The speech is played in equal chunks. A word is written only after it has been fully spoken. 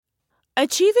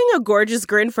Achieving a gorgeous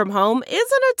grin from home isn't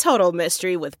a total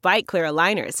mystery with Bite Clear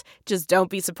aligners. Just don't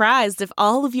be surprised if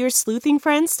all of your sleuthing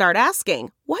friends start asking,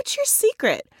 "What's your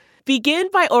secret?" Begin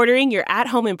by ordering your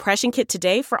at-home impression kit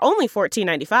today for only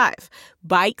 $14.95.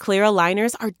 Bite Clear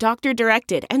aligners are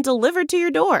doctor-directed and delivered to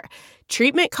your door.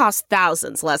 Treatment costs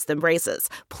thousands less than braces.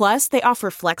 Plus, they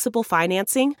offer flexible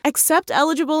financing, accept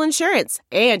eligible insurance,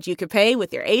 and you can pay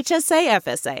with your HSA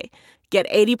FSA. Get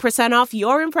 80% off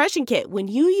your impression kit when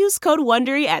you use code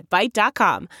WONDERY at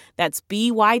Byte.com. That's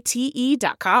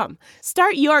BYTE.com.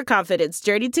 Start your confidence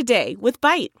journey today with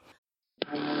Byte.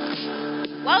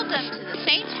 Welcome to the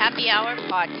Saints Happy Hour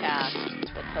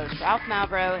podcast with host Ralph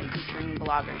Malbrough and featuring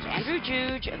bloggers Andrew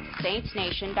Juge of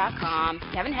SaintsNation.com,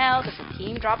 Kevin Held of The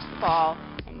Team Drops the Ball,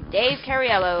 and Dave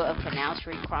Cariello of Canal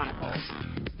Street Chronicles.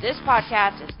 This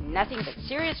podcast is nothing but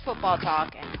serious football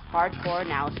talk and hardcore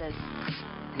analysis.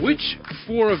 Which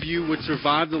four of you would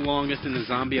survive the longest in the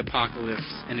zombie apocalypse,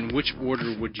 and in which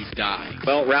order would you die?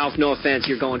 Well, Ralph, no offense,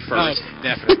 you're going first. Oh,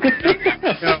 definitely.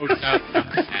 No.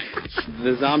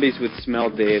 The zombies would smell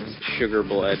Dave's sugar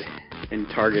blood and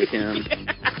target him.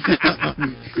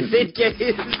 They'd get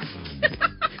his...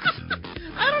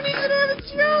 I don't even have a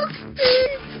joke,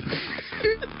 Dave.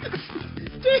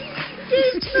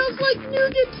 Dave smells like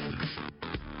nougat.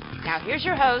 Now here's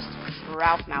your host,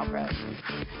 Ralph Malbrough.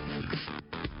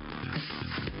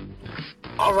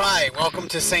 All right, welcome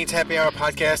to Saints Happy Hour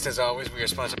podcast. As always, we are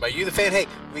sponsored by you, the fan. Hey,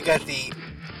 we got the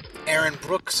Aaron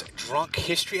Brooks drunk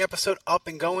history episode up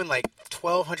and going. Like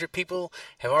 1,200 people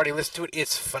have already listened to it.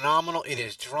 It's phenomenal. It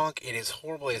is drunk. It is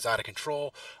horrible. It is out of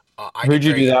control. Who'd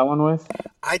you do that one with?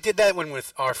 I did that one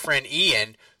with our friend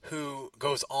Ian, who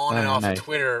goes on and off of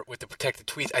Twitter with the protected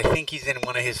tweets. I think he's in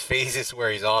one of his phases where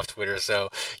he's off Twitter, so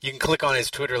you can click on his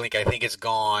Twitter link. I think it's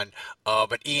gone.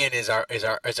 But Ian is our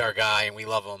guy, and we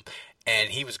love him.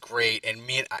 And he was great. And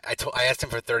I asked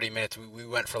him for 30 minutes. We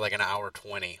went for like an hour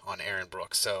 20 on Aaron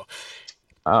Brooks. So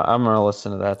I'm gonna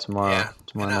listen to that tomorrow. Yeah.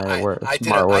 Tomorrow night at work.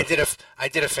 I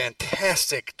did a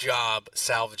fantastic job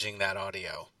salvaging that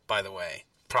audio. By the way,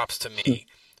 props to me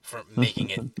for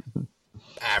making it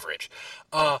average.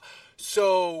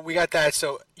 So we got that.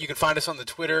 So you can find us on the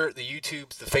Twitter, the YouTube,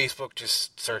 the Facebook.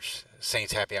 Just search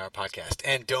Saints Happy Hour podcast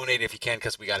and donate if you can,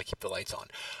 because we got to keep the lights on.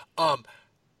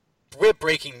 We're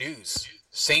breaking news.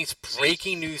 Saints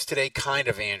breaking news today, kind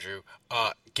of, Andrew.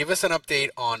 Give us an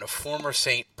update on a former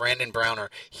Saint, Brandon Browner.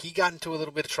 He got into a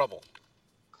little bit of trouble.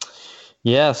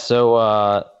 Yeah,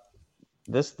 so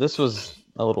this was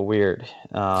a little weird.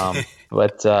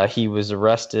 But he was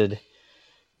arrested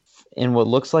in what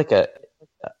looks like a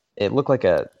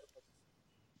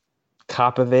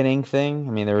cop evading thing.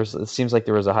 I mean, it seems like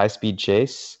there was a high-speed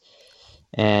chase.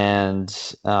 And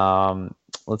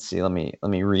let's see, let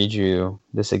me read you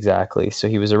this exactly. So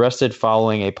he was arrested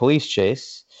following a police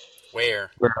chase.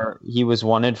 Where he was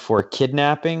wanted for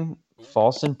kidnapping,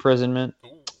 false imprisonment,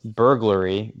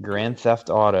 burglary, grand theft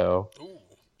auto,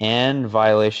 and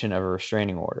violation of a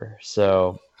restraining order.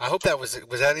 So I hope that was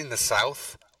that in the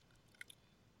South?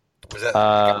 Was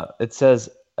that it says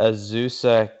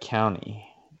Azusa County,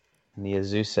 in the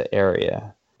Azusa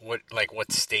area. What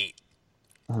state?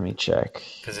 Let me check.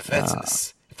 Because if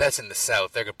that's in the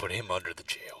South, they're gonna put him under the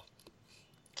jail.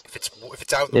 If it's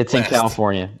out in the West, in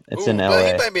California. It's in LA. Well,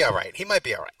 he might be all right.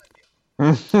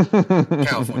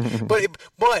 California.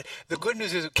 But the good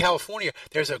news is in California,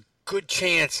 there's a good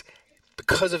chance,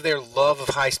 because of their love of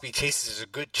high-speed chases, there's a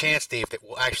good chance, Dave, that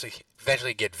we'll actually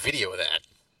eventually get video of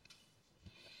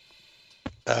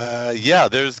that. Yeah,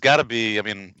 there's got to be. I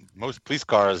mean, most police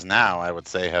cars now, I would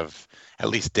say, have at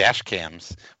least dash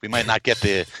cams. We might not get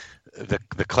the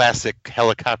classic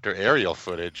helicopter aerial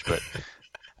footage, but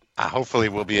hopefully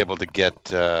we'll be able to get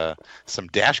some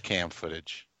dash cam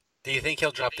footage. Do you think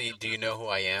he'll drop the "Do you know who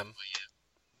I am"?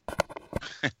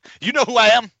 You know who I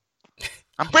am?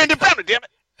 I'm Brandon Browner, damn it!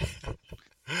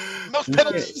 Most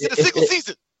penalties in a single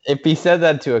season. If he said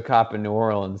that to a cop in New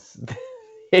Orleans,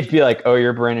 he'd be like, "Oh,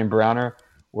 you're Brandon Browner?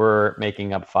 We're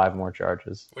making up 5 more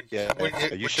charges."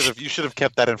 You should have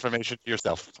kept that information to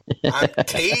yourself. I'm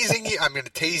tasing you. I'm going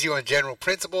to tase you on general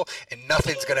principle, and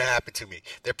nothing's going to happen to me.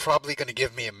 They're probably going to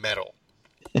give me a medal.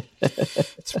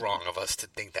 It's wrong of us to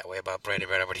think that way about Brandon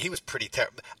Browner, but he was pretty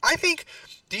terrible.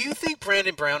 Do you think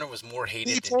Brandon Browner was more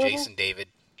hated than Jason David?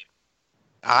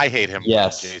 I hate him more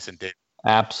than Jason David.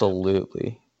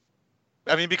 Absolutely.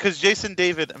 I mean, because Jason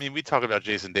David, we talk about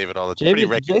Jason David all the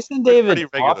time. Jason David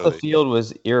off the field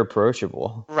was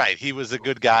irreproachable. Right. He was a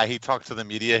good guy. He talked to the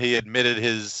media. He admitted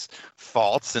his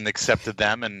faults and accepted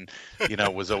them and,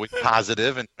 was always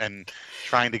positive and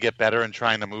trying to get better and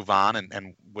trying to move on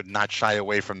and would not shy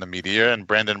away from the media. And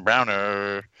Brandon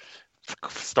Browner,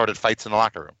 started fights in the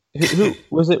locker room. Who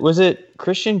was it? Was it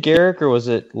Christian Garrick or was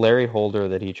it Larry Holder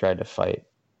that he tried to fight?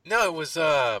 No, it was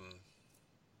Lyles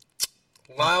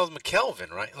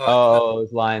McKelvin, right? It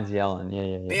was Lions Yellen.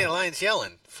 Yeah. Yeah, Lions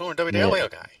Yellen, former WWL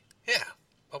guy. Yeah,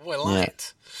 my boy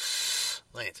Lions.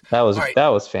 Lions. That was Right. that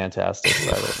was fantastic.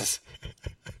 By the way.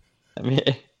 I mean,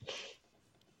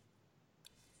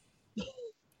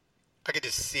 I could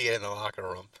just see it in the locker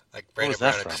room, like What Brandon was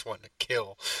that Brown from? just wanting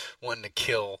to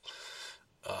kill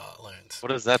Lions.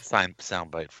 What is that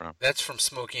soundbite from? That's from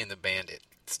Smokey and the Bandit.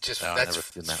 It's just No, I've that's never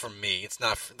seen it's that. from me. It's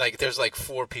not like there's like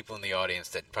 4 people in the audience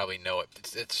that probably know it.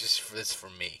 It's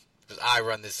from me because I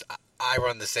run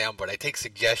the soundboard. I take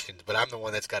suggestions, but I'm the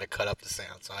one that's got to cut up the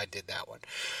sound. So I did that one.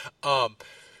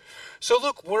 So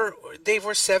look, we're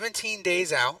 17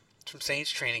 days out from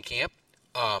Saints training camp.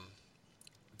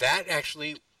 That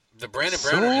actually the Brandon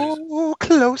Browner news So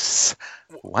close.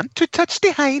 Want to touch the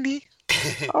hiney.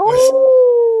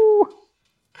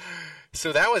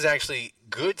 So that was actually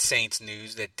good Saints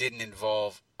news that didn't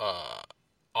involve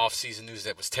off-season news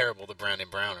that was terrible to Brandon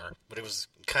Browner, but it was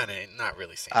kind of not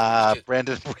really Saints.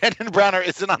 Brandon Browner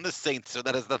isn't on the Saints, so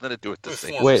that has nothing to do with the With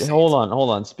Saints. former wait, Saints. hold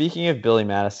on. Speaking of Billy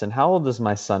Madison, how old does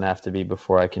my son have to be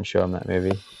before I can show him that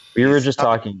movie? We were just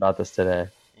talking about this today.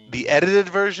 The edited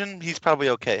version, he's probably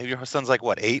okay. Your son's like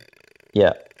what, 8?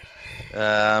 Yeah.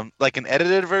 Like an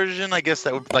edited version, I guess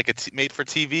that would made for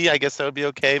TV. I guess that would be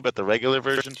okay, but the regular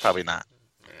version, probably not.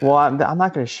 Well, I'm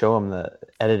not going to show him the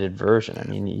edited version. I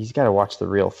mean, he's got to watch the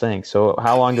real thing. So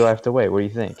how long do I have to wait? What do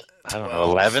you think? I don't know,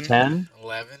 11. 10?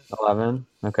 11. 11?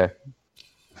 Okay.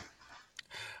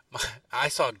 I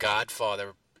saw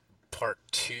Godfather part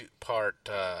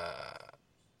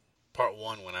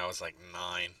 1 when I was like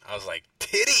 9. I was like,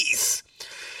 titties.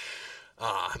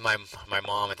 My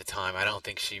mom at the time, I don't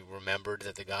think she remembered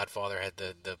that the Godfather had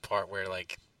the part where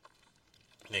like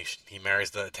he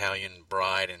marries the Italian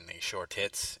bride and they show her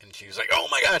tits, and she was like, "Oh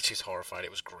my God!" She's horrified.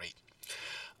 It was great.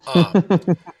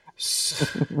 So,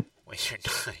 when you're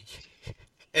 9,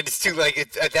 and it's too like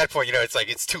at that point, it's like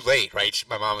it's too late, right?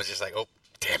 My mom was just like, "Oh,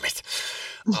 damn it!"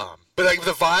 But like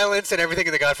the violence and everything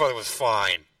in the Godfather was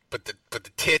fine, but the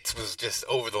tits was just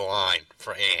over the line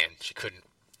for Anne. She couldn't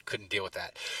deal with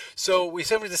that. So we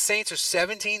said the Saints are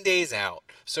 17 days out.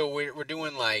 So we're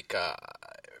doing like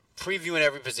previewing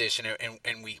every position,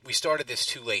 and we started this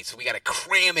too late. So we got to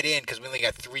cram it in because we only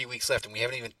got 3 weeks left, and we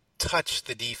haven't even touched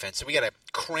the defense. So we got to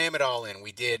cram it all in.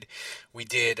 We did.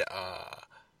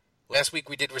 Last week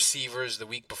we did receivers. The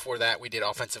week before that we did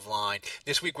offensive line.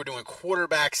 This week we're doing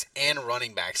quarterbacks and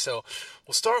running backs. So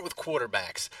we'll start with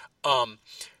quarterbacks.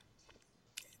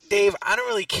 Dave, I don't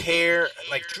really care.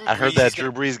 Like Drew Brees, I heard that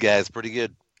Drew Brees guy is pretty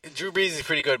good. Drew Brees is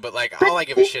pretty good, but like all I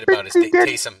give a shit about is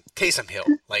Taysom Hill.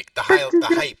 Like the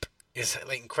hype is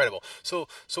like incredible. So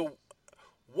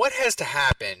what has to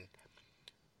happen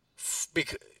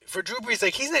for Drew Brees?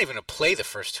 Like he's not even gonna play the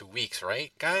first 2 weeks,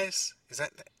 right, guys?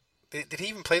 Did he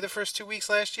even play the first 2 weeks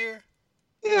last year?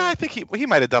 Yeah, I think he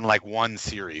might have done like one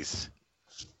series.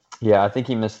 Yeah, I think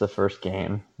he missed the first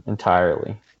game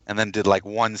entirely. And then did like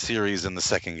one series in the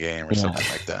second game or something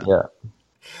like that. Yeah.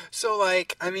 So,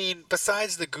 like, I mean,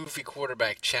 besides the goofy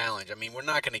quarterback challenge, I mean, we're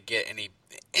not going to get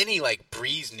any like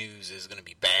Breeze news is going to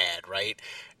be bad, right?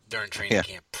 During training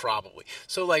camp, probably.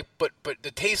 So, like, but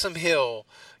the Taysom Hill,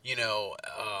 the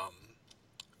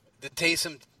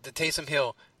Taysom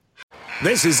Hill.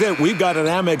 This is it. We've got an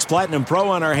Amex Platinum Pro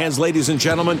on our hands, ladies and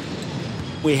gentlemen.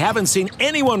 We haven't seen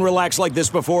anyone relax like this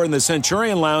before in the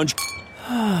Centurion Lounge.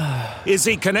 Is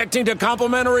he connecting to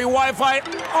complimentary Wi-Fi?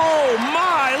 Oh,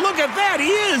 my! Look at that! He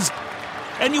is!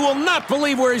 And you will not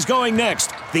believe where he's going next.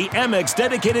 The Amex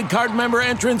dedicated card member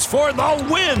entrance for the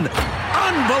win!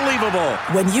 Unbelievable!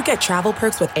 When you get travel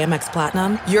perks with Amex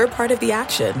Platinum, you're part of the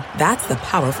action. That's the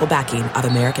powerful backing of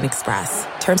American Express.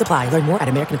 Terms apply. Learn more at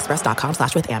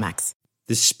americanexpress.com/withAmex.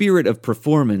 The spirit of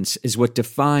performance is what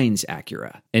defines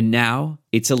Acura. And now,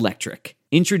 it's electric.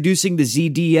 Introducing the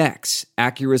ZDX,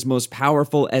 Acura's most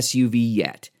powerful SUV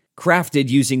yet. Crafted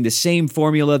using the same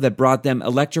formula that brought them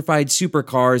electrified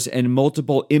supercars and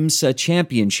multiple IMSA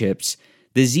championships,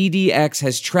 the ZDX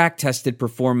has track-tested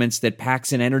performance that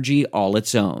packs an energy all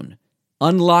its own.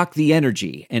 Unlock the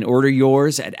energy and order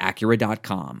yours at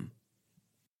Acura.com.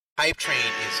 Hype train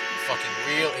is fucking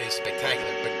real. It is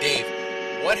spectacular. But Dave,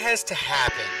 what has to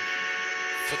happen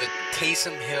for the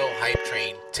Taysom Hill hype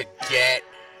train to get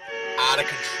out of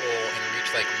control and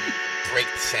reach like break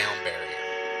the sound barrier,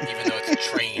 even though it's a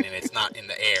train and it's not in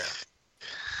the air?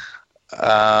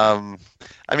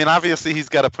 I mean, obviously he's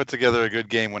got to put together a good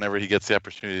game whenever he gets the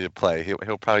opportunity to play.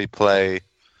 He'll probably play,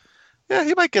 Yeah,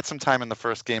 he might get some time in the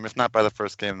first game, if not by the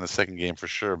first game, in the second game for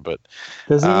sure. But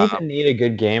Does he even need a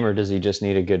good game, or does he just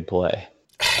need a good play?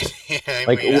 I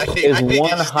Like, mean, is I think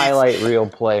one highlight reel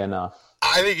play enough?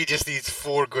 I think he just needs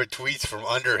 4 good tweets from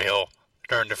Underhill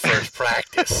during the first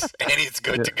practice, and he's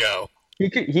good to go.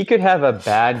 He could have a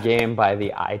bad game by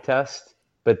the eye test,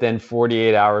 but then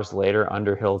 48 hours later,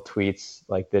 Underhill tweets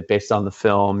like that based on the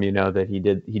film, you know, that he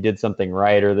did something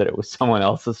right, or that it was someone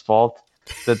else's fault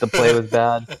that the play was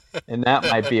bad, and that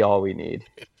might be all we need.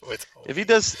 If he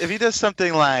does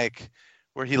something like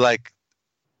where he like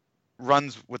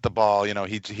runs with the ball, you know,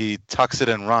 he tucks it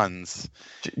and runs,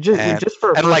 just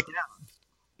for a first like down.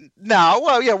 No,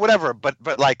 well, yeah, whatever.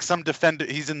 But like some defender,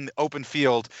 he's in the open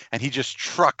field and he just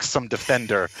trucks some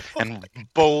defender and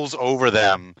bowls over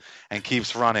them and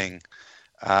keeps running.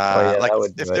 Like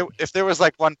if there was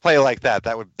like one play like that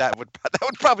would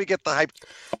probably get the hype.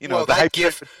 You know, well, the hype.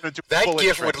 That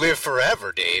GIF would live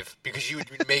forever, Dave, because you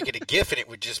would make it a GIF and it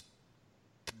would just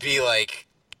be like.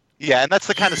 Yeah, and that's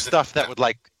the kind of stuff that would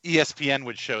like ESPN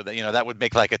would show that, you know, that would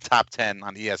make like a top 10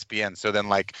 on ESPN. So then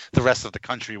like the rest of the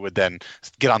country would then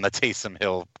get on the Taysom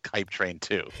Hill hype train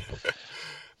too.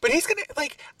 But he's going to,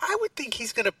 like, I would think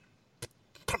he's going to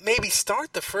maybe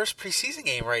start the first preseason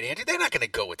game, right, Andrew? They're not going to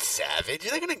go with Savage.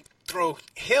 They're going to throw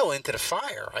Hill into the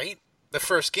fire, right? The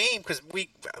first game, because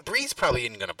Breeze probably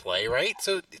isn't going to play, right?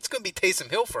 So it's going to be Taysom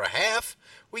Hill for a half.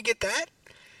 We get that?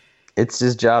 It's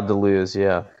his job to lose,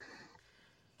 yeah.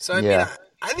 So I mean,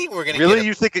 I think we're going to really.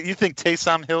 You think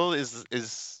Taysom Hill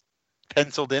is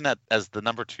penciled in as the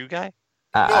number 2 guy?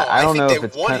 I don't know if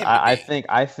it's.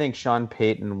 I think Sean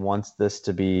Payton wants this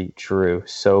to be true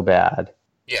so bad.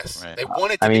 Yes, right. They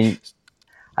want it to be.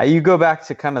 You go back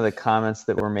to kind of the comments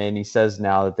that were made, and he says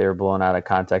now that they were blown out of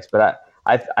context. But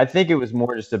I think it was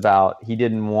more just about he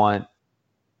didn't want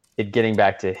it getting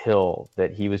back to Hill,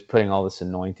 that he was putting all this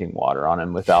anointing water on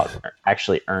him without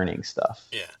actually earning stuff.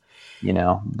 Yeah. You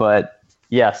know, but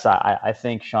yes, I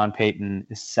think Sean Payton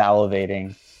is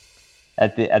salivating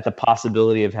at the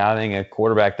possibility of having a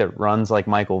quarterback that runs like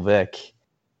Michael Vick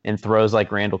and throws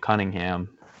like Randall Cunningham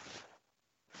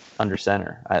under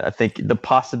center. I think the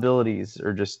possibilities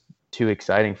are just too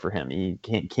exciting for him. He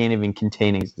can't even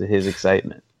contain his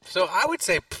excitement. So I would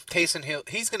say Taysom Hill,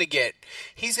 he's gonna get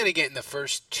in the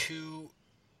first 2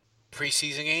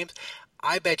 preseason games.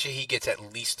 I bet you he gets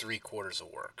at least 3 quarters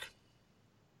of work.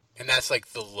 And that's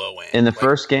like the low end. In the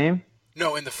first game?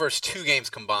 No, in the first 2 games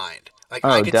combined. Like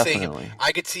definitely.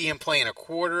 I could see him playing a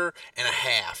quarter and a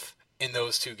half in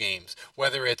those 2 games.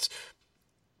 Whether it's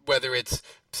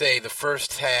say the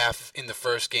first half in the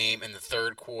first game and the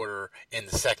third quarter in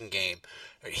the second game,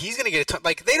 he's gonna get a ton.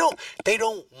 Like they don't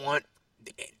want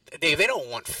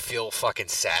Phil fucking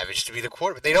Savage to be the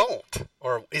quarterback. They don't.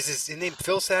 Or is his name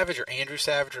Phil Savage or Andrew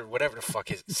Savage or whatever the fuck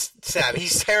is Savage?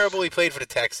 He's terrible. He played for the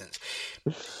Texans.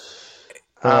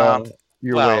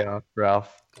 You're way off,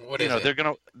 Ralph. What is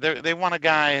it? They want a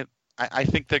guy. I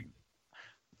think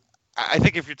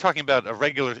if you're talking about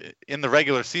in the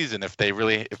regular season, if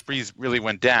Breeze really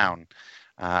went down,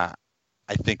 I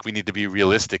think we need to be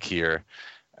realistic here.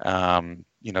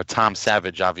 You know, Tom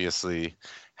Savage obviously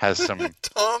has some.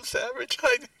 Tom Savage,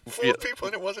 4 people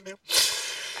and it wasn't him.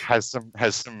 Has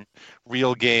some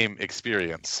real game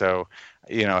experience. So,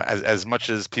 you know, as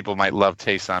much as people might love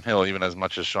Taysom Hill, even as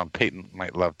much as Sean Payton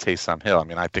might love Taysom Hill, I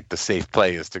mean, I think the safe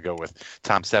play is to go with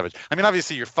Tom Savage. I mean,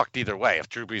 obviously you're fucked either way. If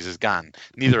Drew Brees is gone,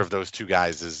 neither of those 2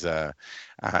 guys is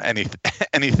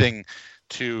anything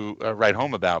to write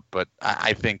home about. But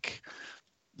I think,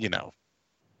 you know,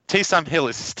 Taysom Hill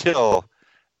is still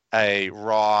a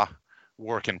raw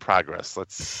work in progress.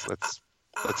 Let's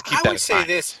keep that in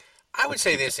mind. I would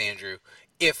say this, Andrew.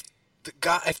 If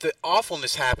the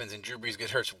awfulness happens and Drew Brees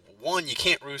gets hurt, one, you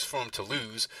can't root for them to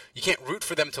lose. You can't root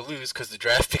for them to lose because the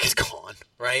draft pick is gone,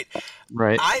 right?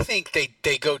 Right. I think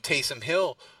they go Taysom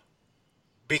Hill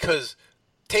because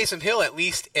Taysom Hill, at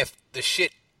least if the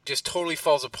shit just totally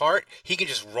falls apart, he can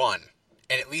just run.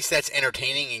 And at least that's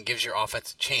entertaining and gives your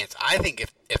offense a chance. I think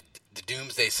if the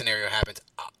doomsday scenario happens,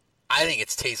 I think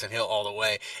it's Taysom Hill all the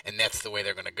way, and that's the way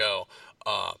they're going to go.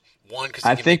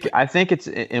 I think it's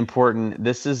important.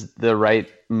 This is the right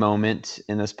moment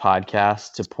in this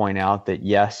podcast to point out that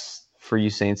yes, for you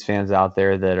Saints fans out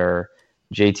there that are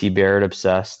JT Barrett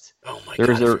obsessed,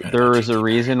 there is a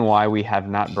reason why we have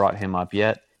not brought him up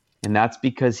yet, and that's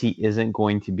because he isn't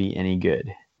going to be any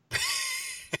good.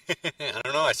 I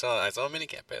don't know. I saw a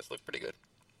minicamp pass. Looked pretty good.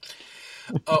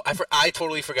 Oh, I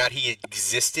totally forgot he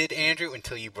existed, Andrew,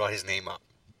 until you brought his name up.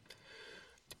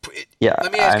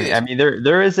 Let me ask you this. I mean,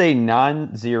 there is a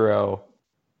non-zero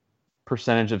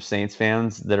percentage of Saints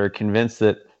fans that are convinced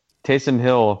that Taysom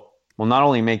Hill will not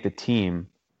only make the team,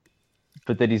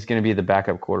 but that he's going to be the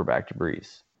backup quarterback to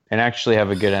Breeze and actually have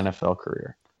a good NFL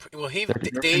career. Will he, They're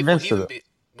Dave? convinced of it.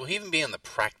 Will he even be on the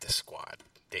practice squad,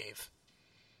 Dave?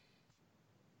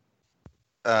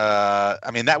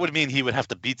 I mean, that would mean he would have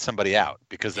to beat somebody out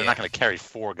because they're not going to carry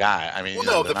 4 guys. I mean, well,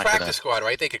 no, the practice squad,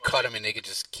 right? They could cut him and they could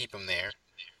just keep him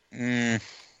there.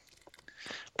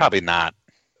 Probably not.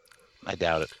 I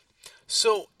doubt it.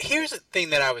 So here's the thing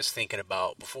that I was thinking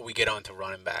about before we get on to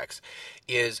running backs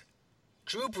is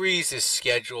Drew Brees is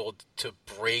scheduled to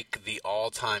break the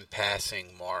all-time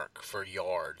passing mark for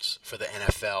yards for the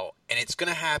NFL, and it's going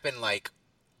to happen like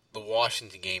the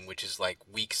Washington game, which is like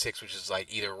week 6, which is like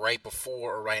either right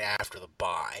before or right after the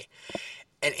bye.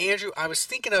 And Andrew, I was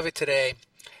thinking of it today,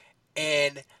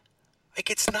 and like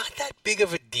it's not that big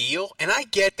of a deal. And I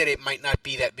get that it might not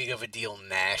be that big of a deal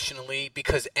nationally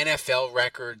because NFL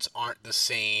records aren't the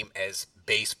same as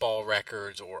baseball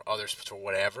records or other sports or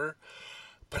whatever.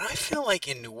 But I feel like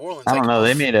in New Orleans, I don't know.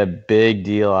 They made a big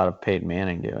deal out of Peyton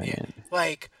Manning doing it.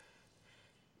 Like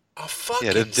a fucking.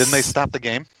 Yeah, didn't they stop the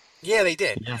game? Yeah, they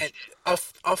did. Yeah. And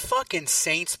a fucking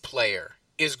Saints player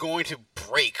is going to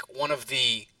break one of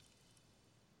the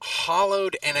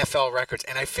hollowed NFL records,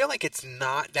 and I feel like it's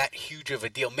not that huge of a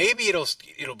deal. Maybe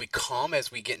it'll become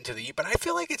as we get into the year, but I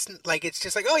feel like it's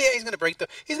just like, oh yeah, he's gonna break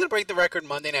the record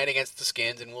Monday night against the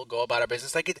Skins, and we'll go about our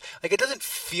business. Like it doesn't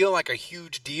feel like a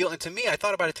huge deal. And to me, I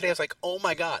thought about it today. I was like, oh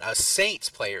my god, a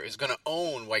Saints player is gonna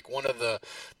own like one of the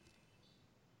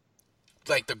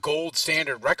the gold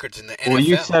standard records in the NFL. Well,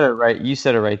 you said it right. You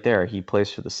said it right there. He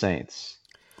plays for the Saints.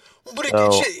 Well, but it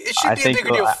should be a bigger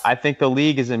deal. I think the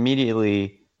league is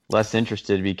immediately less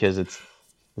interested because it's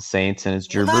the Saints and it's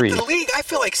Drew Brees. Not the league. I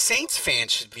feel like Saints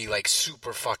fans should be like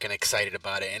super fucking excited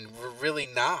about it, and we're really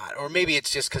not. Or maybe it's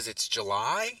just because it's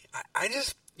July. I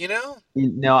just,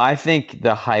 No, I think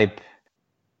the hype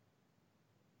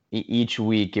each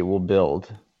week it will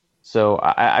build. So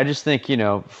I just think,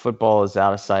 football is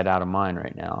out of sight, out of mind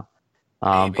right now.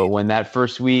 But when that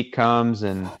first week comes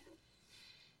and,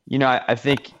 I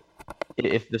think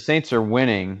if the Saints are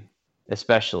winning,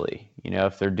 especially,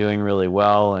 if they're doing really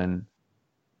well and,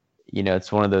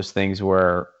 it's one of those things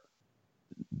where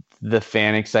the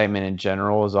fan excitement in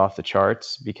general is off the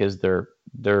charts because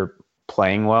they're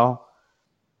playing well,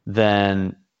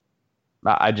 then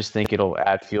I just think it'll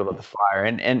add fuel to the fire.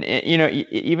 And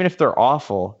even if they're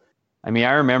awful, I mean,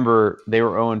 I remember they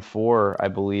were 0-4, I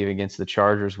believe, against the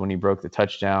Chargers when he broke the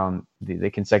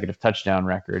consecutive touchdown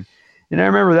record. And I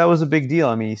remember that was a big deal.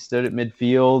 I mean, he stood at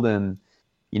midfield and,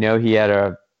 he had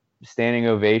a standing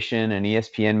ovation, and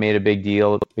ESPN made a big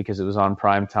deal because it was on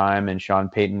prime time and Sean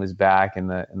Payton was back in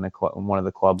one of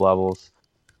the club levels.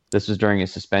 This was during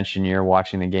his suspension year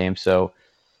watching the game. So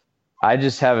I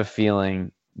just have a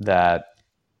feeling that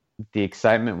the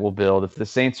excitement will build. If the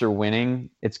Saints are winning,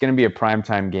 it's going to be a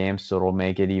primetime game, so it'll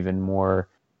make it even more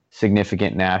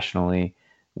significant nationally.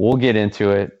 We'll get into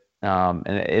it, and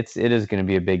it is going to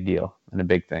be a big deal and a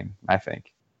big thing, I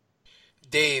think.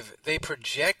 Dave, they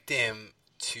project him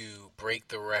to break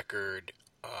the record,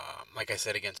 like I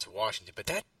said, against Washington, but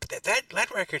that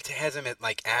record has him at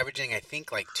averaging, I think,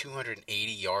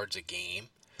 280 yards a game.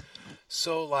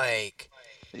 So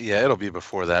yeah, it'll be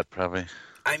before that probably.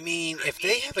 I mean, if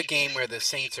they have a game where the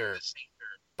Saints are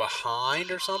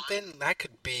behind or something, that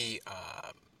could be.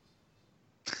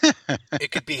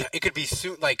 It could be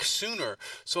sooner.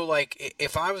 So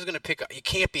if I was gonna pick, you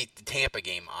can't beat the Tampa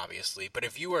game, obviously. But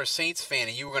if you were a Saints fan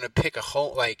and you were gonna pick a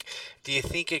whole, do you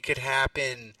think it could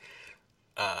happen?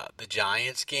 The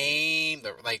Giants game,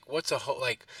 what's a whole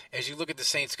as you look at the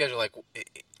Saints schedule,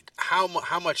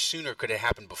 how much sooner could it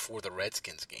happen before the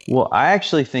Redskins game? Well, I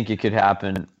actually think it could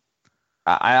happen.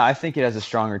 I think it has a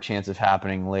stronger chance of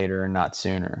happening later and not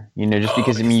sooner. Just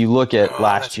because you look at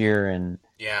last year and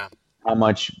how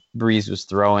much Breeze was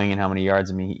throwing and how many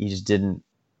yards. I mean, he just didn't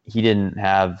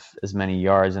have as many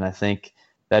yards, and I think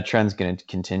that trend's going to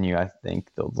continue. I think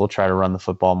they'll try to run the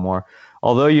football more.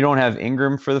 Although you don't have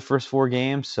Ingram for the first 4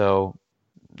 games, so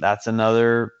that's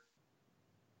another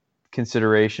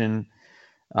consideration.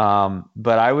 But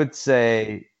I would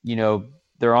say,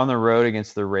 they're on the road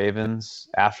against the Ravens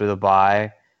after the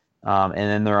bye, and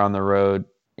then they're on the road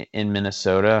in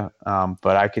Minnesota.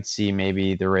 But I could see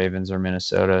maybe the Ravens or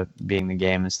Minnesota being the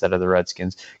game instead of the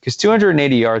Redskins, because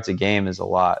 280 yards a game is a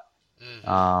lot.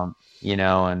 And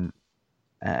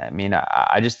I mean,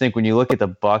 I just think when you look at the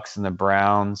Bucks and the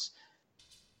Browns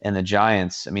and the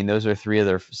Giants, I mean, those are 3 of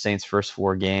their Saints' first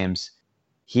 4 games.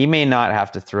 He may not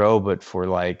have to throw, but for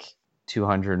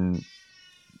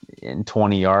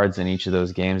 220 yards in each of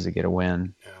those games to get a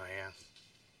win. Oh yeah.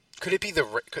 Could it be the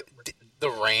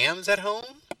Rams at home,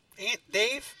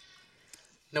 Dave?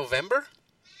 November?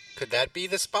 Could that be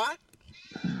the spot?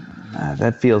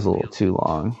 That feels a little too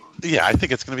long. Yeah, I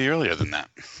think it's going to be earlier than that.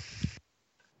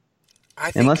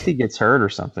 Unless he gets hurt or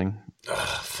something.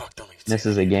 Fuck, don't even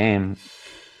Misses a game.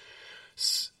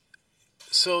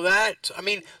 So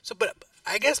but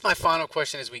I guess my final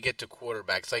question as we get to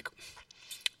quarterbacks,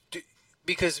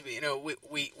 because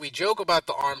we joke about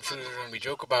the arm shooter and we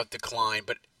joke about decline,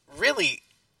 but really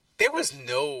there was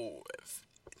no,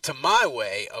 to my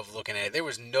way of looking at it, there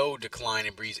was no decline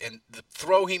in Breeze. And the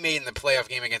throw he made in the playoff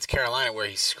game against Carolina, where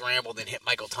he scrambled and hit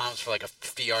Michael Thomas for like a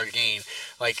 50-yard gain,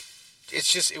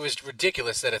 it was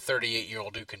ridiculous that a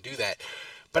 38-year-old dude can do that.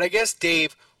 But I guess,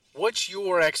 Dave, what's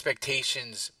your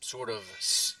expectations sort of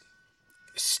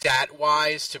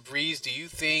stat-wise to Breeze? Do you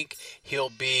think he'll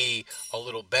be a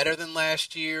little better than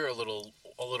last year, a little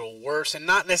worse? And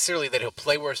not necessarily that he'll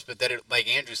play worse, but that, like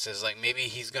Andrew says, maybe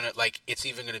he's going to, it's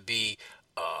even going to be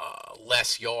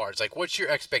less yards. What's your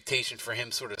expectation for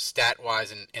him sort of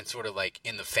stat-wise and sort of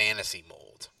in the fantasy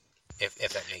mold, if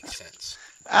that makes sense?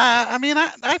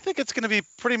 I think it's going to be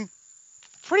pretty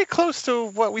close to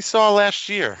what we saw last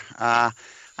year.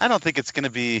 I don't think it's going to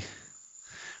be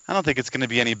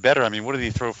any better. What did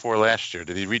he throw for last year?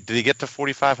 Did he get to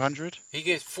 4,500? He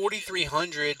gets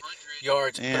 4,300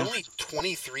 yards, but only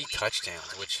 23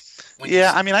 touchdowns.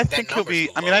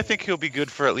 I think he'll be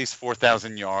good for at least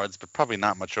 4,000 yards, but probably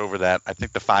not much over that. I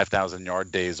think the 5,000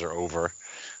 yard days are over.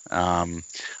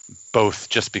 Both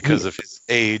just because of his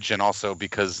age and also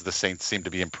because the Saints seem to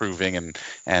be improving and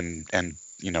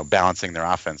balancing their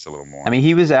offense a little more.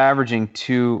 He was averaging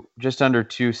just under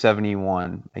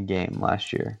 271 a game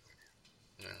last year,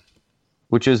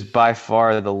 which is by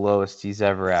far the lowest he's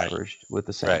ever averaged with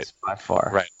the Saints, by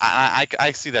far. Right.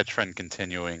 I see that trend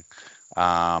continuing.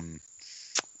 But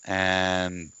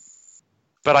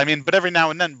every now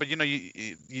and then,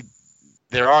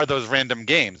 there are those random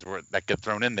games that get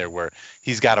thrown in there where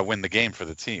he's got to win the game for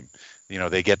the team.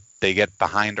 They get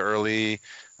behind early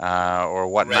or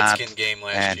whatnot. Redskin game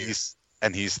last year.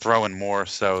 He's throwing more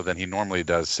so than he normally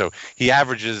does. So he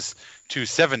averages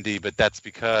 270, but that's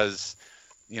because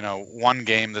one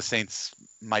game the Saints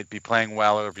might be playing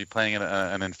well or be playing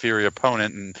an inferior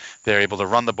opponent, and they're able to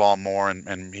run the ball more,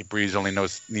 and Breeze only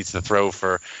needs to throw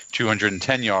for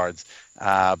 210 yards.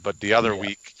 But the other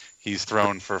week, he's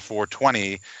thrown for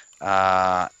 420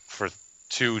 for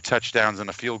 2 touchdowns and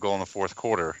a field goal in the fourth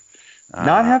quarter.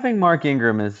 Not having Mark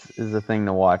Ingram is a thing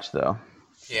to watch, though.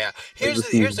 Yeah. Here's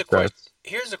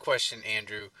the question,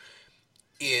 Andrew.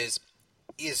 Is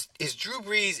Drew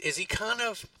Brees, is he kind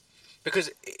of,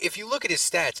 because if you look at his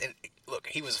stats, and look,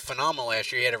 he was phenomenal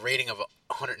last year. He had a rating of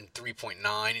 103.9,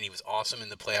 and he was awesome in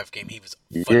the playoff game. He was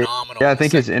phenomenal. Yeah, I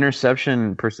think his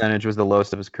interception percentage was the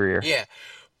lowest of his career. Yeah.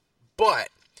 But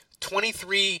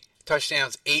 23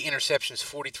 touchdowns, 8 interceptions,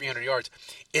 4,300 yards.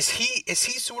 Is he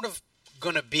sort of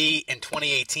going to be in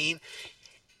 2018,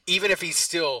 even if he's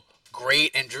still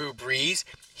great and Drew Brees,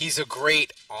 he's a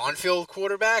great on-field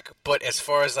quarterback, but as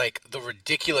far as the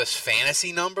ridiculous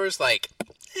fantasy numbers,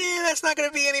 that's not going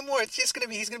to be anymore. It's just going to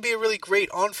be, he's going to be a really great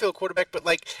on-field quarterback, but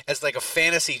as a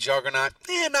fantasy juggernaut,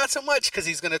 not so much, because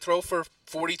he's going to throw for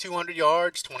 4,200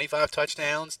 yards, 25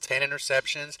 touchdowns, 10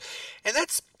 interceptions, and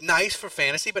that's nice for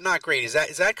fantasy, but not great. Is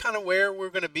that kind of where we're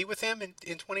going to be with him in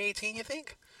 2018, you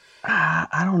think?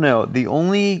 I don't know. The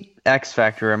only X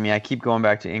factor, I keep going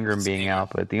back to Ingram being out,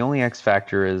 but the only X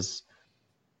factor is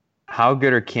how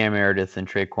good are Cam Meredith and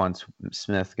Traquan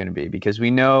Smith going to be? Because we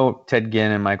know Ted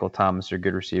Ginn and Michael Thomas are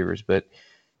good receivers, but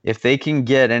if they can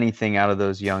get anything out of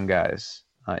those young guys,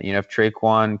 if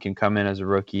Traquan can come in as a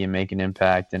rookie and make an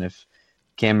impact, and if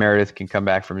Cam Meredith can come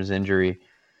back from his injury,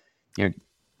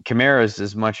 Kamara is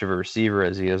as much of a receiver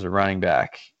as he is a running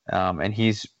back, and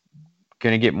he's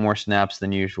going to get more snaps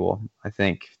than usual, I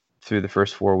think, through the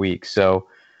first 4 weeks. So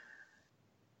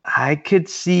I could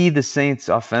see the Saints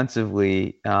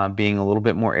offensively being a little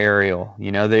bit more aerial.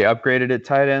 They upgraded at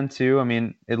tight end too.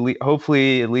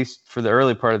 Hopefully, at least for the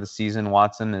early part of the season,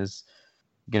 Watson is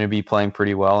going to be playing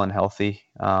pretty well and healthy.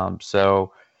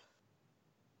 So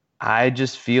I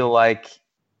just feel like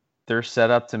they're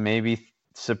set up to maybe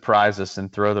surprise us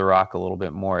and throw the rock a little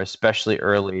bit more, especially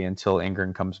early until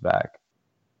Ingram comes back.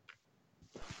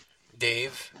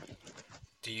 Dave,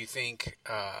 do you think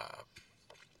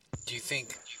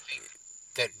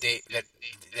that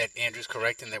Andrew's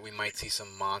correct in that we might see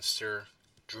some monster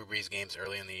Drew Brees games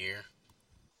early in the year?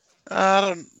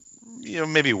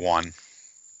 Maybe one.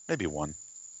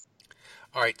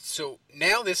 All right, so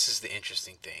now this is the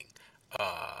interesting thing.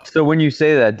 So when you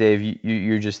say that, Dave,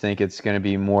 you just think it's going to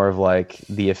be more of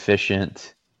the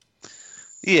efficient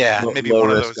Yeah, maybe low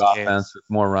one of risk those offense games. with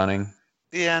more running.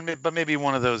 Yeah, but maybe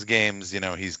one of those games,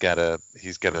 he's gotta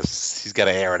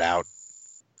air it out.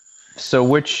 So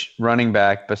which running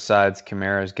back besides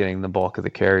Kamara is getting the bulk of the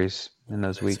carries in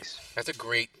those weeks? That's a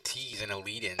great tease and a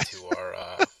lead into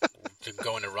our to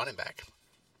go into running back.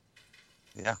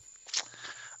 Yeah.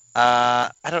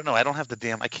 I don't know. I don't have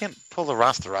I can't pull the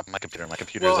roster up on my computer. My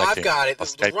computer Well, is I've got it.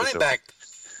 The running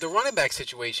running back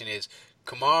situation is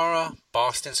Kamara,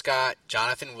 Boston Scott,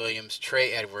 Jonathan Williams,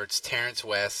 Trey Edwards, Terrence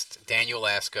West, Daniel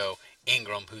Lasco,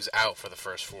 Ingram, who's out for the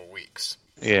first 4 weeks.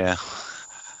 Yeah.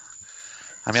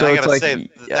 I mean, So I it's gotta like, say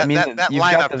I mean, that you've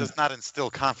lineup got the- does not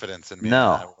instill confidence in me.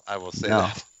 No. I will say No.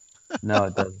 that. No,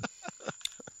 it doesn't.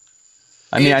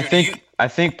 I mean, Andrew, I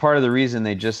think part of the reason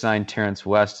they just signed Terrence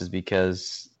West is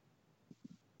because,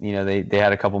 they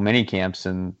had a couple mini camps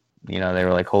and, they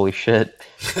were like, holy shit,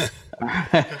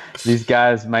 these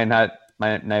guys might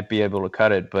not be able to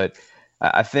cut it. But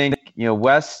I think,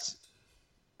 West,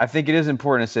 I think it is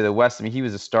important to say that West, I mean, he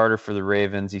was a starter for the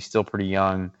Ravens. He's still pretty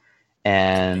young.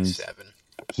 And 27.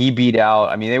 he beat out,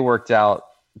 I mean, they worked out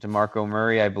DeMarco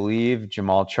Murray, I believe,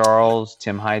 Jamal Charles,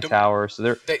 Tim Hightower. So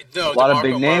there a lot of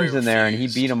big names in there, and he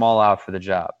beat them all out for the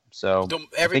job. So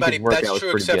everybody, that's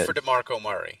true except for good. DeMarco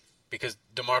Murray, because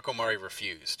DeMarco Murray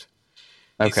refused.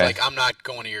 He's Okay. like, I'm not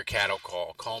going to your cattle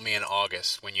call. Call me in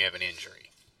August when you have an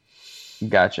injury.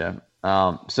 Gotcha.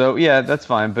 So, yeah, that's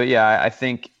fine. But, yeah, I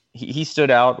think he stood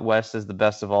out, West, as the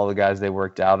best of all the guys they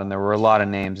worked out, and there were a lot of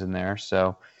names in there.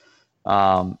 So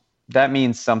that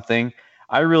means something.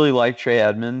 I really like Trey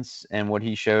Edmonds and what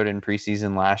he showed in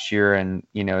preseason last year. And,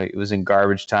 it was in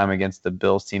garbage time against the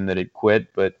Bills team that had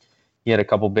quit, but he had a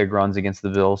couple big runs against the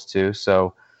Bills too.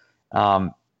 So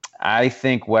I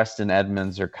think West and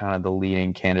Edmonds are kind of the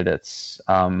leading candidates,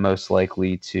 most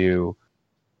likely to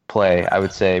play. I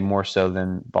would say more so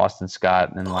than Boston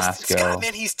Scott and Boston Lasco. Scott,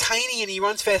 man, he's tiny and he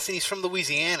runs fast and he's from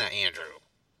Louisiana, Andrew.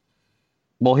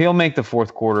 Well, he'll make the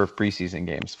fourth quarter of preseason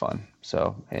games fun.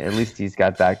 So at least he's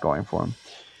got that going for him.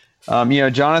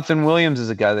 Jonathan Williams is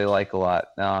a guy they like a lot.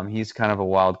 He's kind of a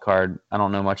wild card. I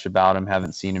don't know much about him,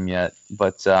 haven't seen him yet.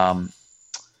 But, at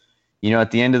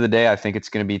the end of the day, I think it's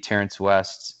going to be Terrence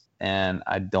West, and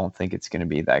I don't think it's going to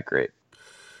be that great.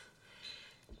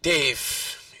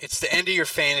 Dave, it's the end of your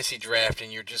fantasy draft,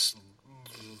 and you're just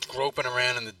groping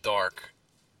around in the dark.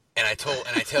 And I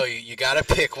tell you, you got to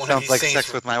pick one of these Sounds like Saints.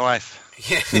 sex with my wife.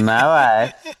 Yeah. My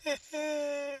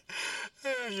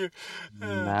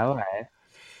wife.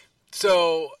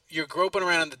 So you're groping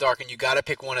around in the dark, and you got to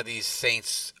pick one of these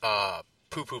Saints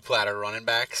poo-poo platter running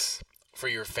backs for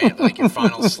your your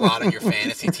final slot on your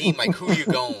fantasy team. Like, who are you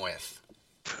going with?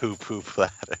 Poo-poo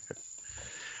platter.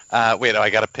 Wait, I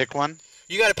got to pick one?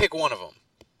 You got to pick one of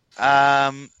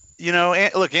them.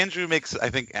 Look, Andrew makes. I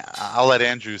think I'll let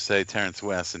Andrew say Terrence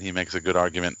West, and he makes a good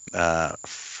argument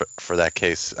for that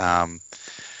case.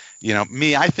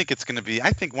 Me, I think it's going to be.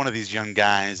 I think one of these young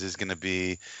guys is going to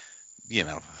be.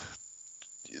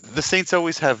 The Saints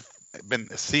always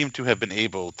seem to have been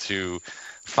able to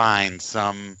find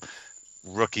some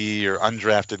rookie or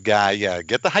undrafted guy. Yeah,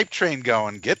 get the hype train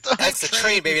going. That's the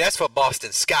train, baby. That's what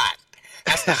Boston Scott.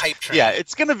 That's the hype train. Yeah,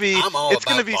 it's gonna be. It's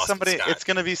gonna be somebody. Scott. It's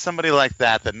gonna be somebody like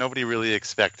that nobody really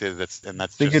expected. That's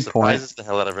That's just a good surprises point. the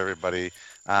hell out of everybody.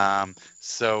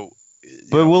 So.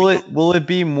 But will it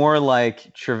be more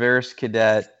like Traverse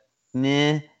Cadet,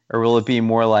 or will it be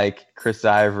more like Chris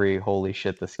Ivory? Holy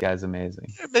shit, this guy's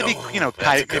amazing. Maybe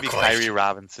that's a good maybe question. Kyrie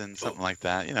Robinson, something like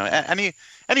that.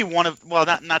 Any one of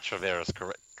not Traverse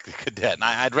Cadet.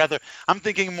 I'm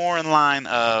thinking more in line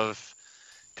of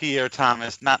Pierre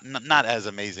Thomas, not as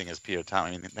amazing as Pierre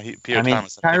Thomas.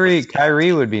 Thomas.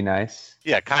 Kyrie would be nice.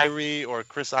 Yeah, Kyrie or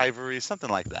Chris Ivory,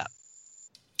 something like that.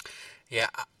 Yeah,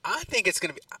 I think it's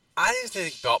going to be. I just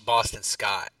think Boston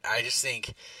Scott. I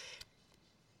think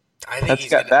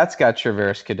That's got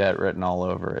Traverse Cadet written all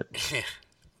over it.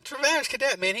 Traverse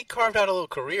Cadet, man, he carved out a little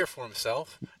career for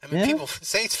himself. I mean,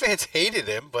 Saints fans hated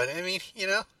him, but I mean,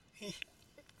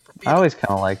 I always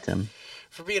kind of liked him.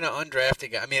 For being an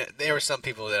undrafted guy. I mean, there were some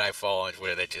people that I follow on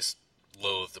Twitter that just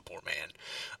loathe the poor man.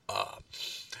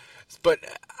 But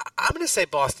I'm going to say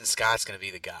Boston Scott's going to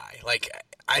be the guy. Like,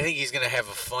 I think he's going to have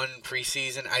a fun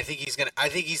preseason. I think he's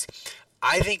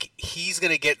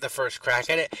going to get the first crack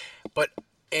at it. But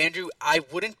Andrew, I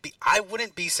wouldn't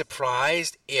be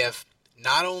surprised if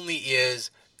not only is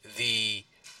the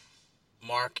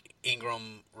Mark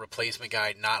Ingram replacement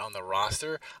guy not on the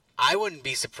roster, I wouldn't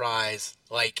be surprised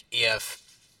if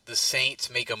the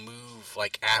Saints make a move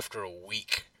after a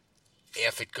week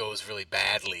if it goes really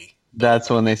badly. That's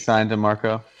when they signed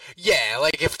DeMarco? Yeah,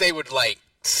 if they would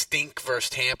stink versus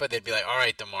Tampa, they'd be like, all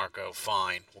right, DeMarco,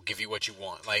 fine, we'll give you what you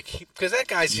want. Like, because that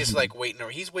guy's just like waiting, or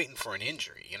he's waiting for an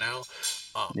injury, you know.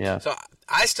 Yeah. So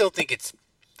I still think that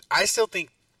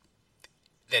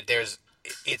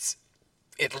it's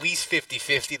at least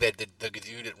 50-50 that the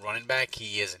dude at running back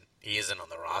he isn't on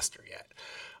the roster yet.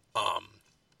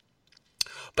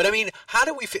 But I mean, how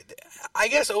do we fit? I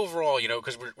guess overall, you know,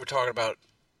 because we're talking about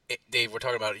Dave, we're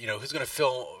talking about, you know, who's going to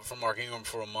fill for Mark Ingram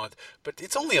for a month, but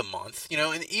it's only a month, you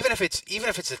know, and even if it's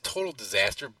a total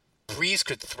disaster, Breeze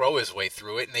could throw his way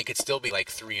through it, and they could still be like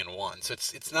 3-1. So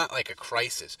it's not like a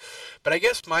crisis. But I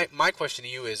guess my question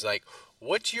to you is like,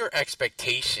 what's your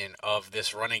expectation of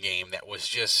this running game that was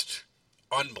just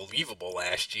unbelievable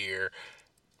last year?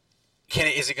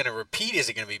 Is it going to repeat? Is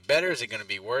it going to be better? Is it going to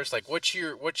be worse? Like, what's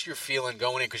your feeling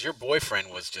going in? Because your boyfriend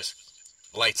was just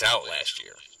lights out last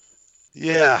year.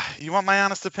 Yeah, you want my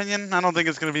honest opinion? I don't think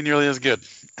it's going to be nearly as good.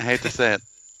 I hate to say it.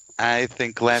 I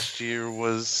think last year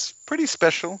was pretty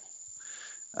special.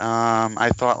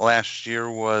 I thought last year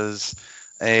was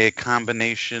a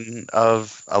combination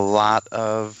of a lot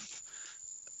of,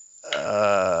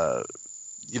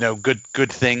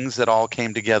 good things that all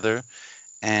came together,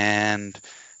 and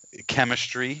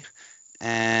chemistry,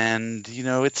 and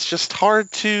it's just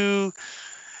hard to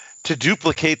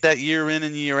duplicate that year in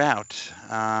and year out.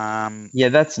 Yeah,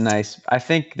 that's nice. I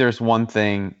think there's one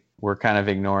thing we're kind of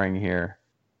ignoring here,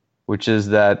 which is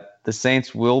that the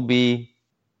Saints will be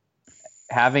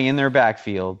having in their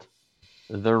backfield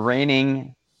the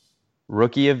reigning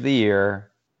Rookie of the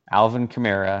Year, Alvin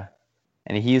Kamara,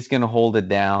 and he's going to hold it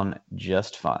down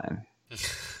just fine.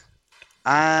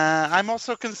 I'm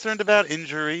also concerned about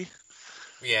injury.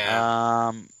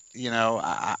 Yeah.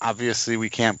 Obviously we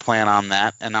can't plan on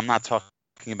that, and I'm not talking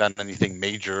about anything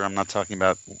major. I'm not talking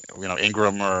about,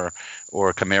 Ingram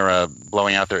or Kamara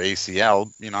blowing out their ACL.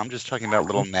 I'm just talking about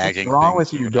little nagging What's wrong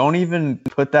things. with you? Don't even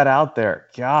put that out there.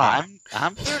 God.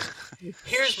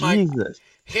 Here's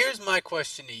my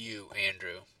question to you,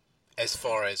 Andrew, as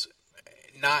far as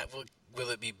not will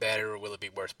it be better or will it be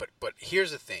worse, but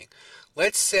here's the thing.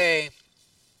 Let's say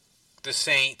the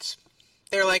Saints,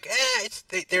 they're like,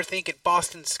 they're thinking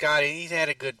Boston Scott, and he's had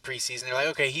a good preseason. They're like,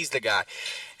 okay, he's the guy.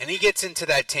 And he gets into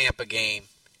that Tampa game,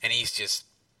 and he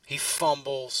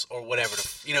fumbles or whatever.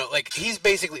 He's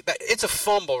basically, it's a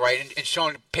fumble, right? And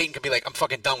Sean Payton could be like, I'm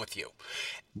fucking done with you.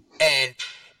 And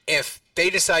if they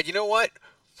decide, you know what,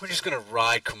 we're just going to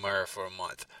ride Kamara for a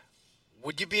month,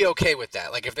 would you be okay with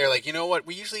that? Like, if they're like, you know what,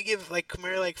 we usually give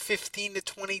Kamara 15 to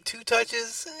 22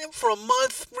 touches for a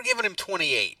month, we're giving him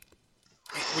 28.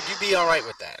 Would you be all right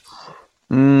with that?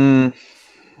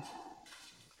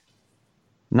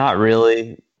 Not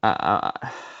really. I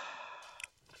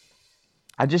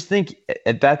just think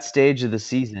at that stage of the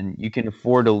season, you can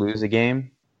afford to lose a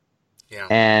game.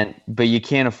 Yeah. But you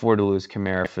can't afford to lose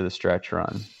Kamara for the stretch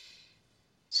run.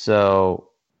 So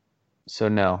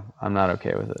no, I'm not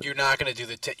okay with it. You're not going to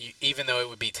do even though it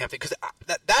would be tempting, because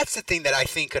that's the thing that I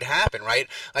think could happen, right?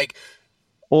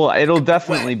 Well, it'll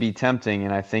definitely be tempting,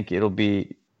 and I think it'll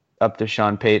be up to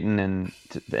Sean Payton and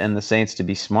the Saints to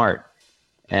be smart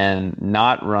and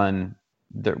not run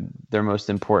their most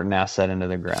important asset into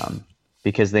the ground,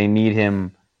 because they need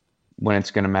him when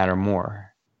it's going to matter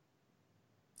more.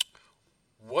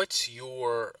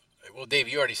 Well, Dave,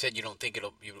 you already said you don't think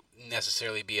it'll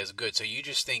necessarily be as good, so you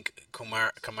just think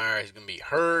Kamara is going to be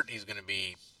hurt, he's going to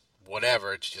be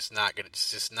whatever, it's just not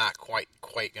quite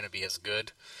going to be as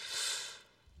good.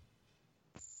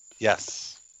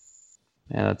 Yes.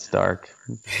 Yeah, that's dark.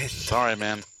 Sorry,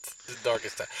 man. It's the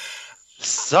darkest time.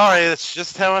 Sorry, that's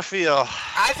just how I feel.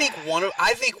 I think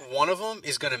one of them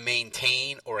is going to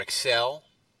maintain or excel,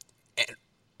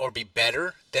 or be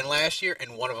better than last year,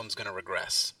 and one of them is going to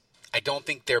regress. I don't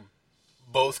think they're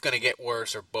both going to get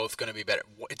worse or both going to be better.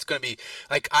 It's going to be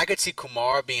I could see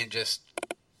Kumar being just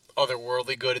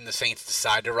otherworldly good, and the Saints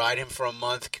decide to ride him for a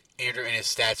month, Andrew, and his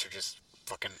stats are just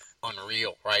fucking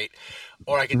unreal, right?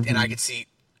 Or I could see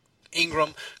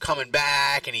Ingram coming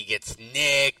back, and he gets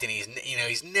nicked, and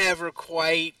he's never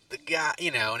quite the guy,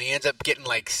 and he ends up getting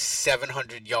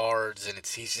 700 yards, and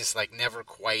he's just never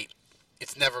quite.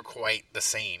 It's never quite the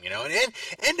same,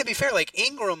 And to be fair,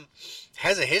 Ingram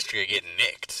has a history of getting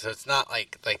nicked, so it's not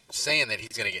like saying that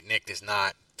he's gonna get nicked is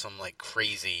not some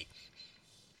crazy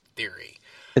theory.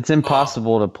 It's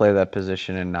impossible to play that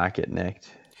position and not get nicked.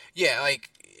 Yeah,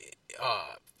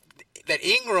 that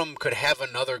Ingram could have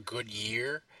another good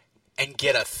year and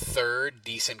get a third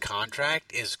decent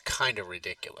contract is kind of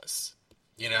ridiculous,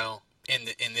 in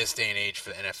this day and age for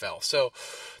the NFL. So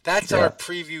that's our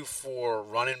preview for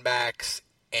running backs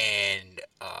and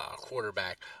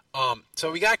quarterback.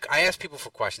 So I asked people for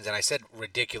questions, and I said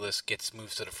ridiculous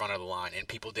moves to the front of the line, and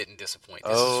people didn't disappoint.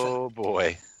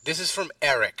 Boy. This is from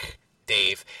Eric,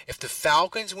 Dave. If the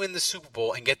Falcons win the Super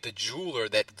Bowl and get the jeweler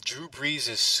that Drew Brees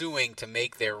is suing to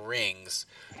make their rings,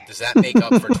 does that make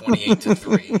up for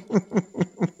 28-3?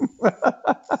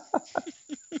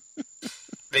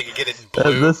 They could get it in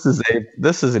blue.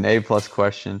 This is an A+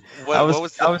 question. I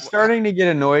was starting to get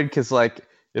annoyed because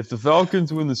if the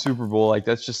Falcons win the Super Bowl,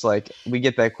 that's just we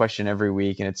get that question every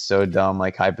week and it's so dumb,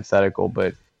 hypothetical.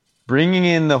 But bringing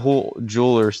in the whole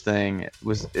jewelers thing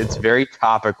it's very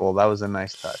topical. That was a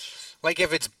nice touch.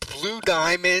 If it's blue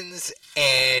diamonds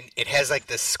and it has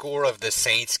the score of the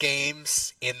Saints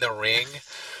games in the ring,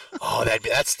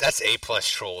 that's A+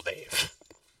 troll, Dave.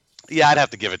 Yeah, I'd have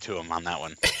to give it to him on that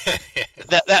one.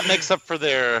 that makes up for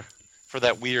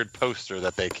that weird poster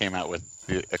that they came out with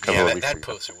a couple of weeks ago. That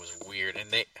poster was weird, and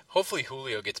hopefully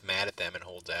Julio gets mad at them and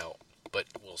holds out, but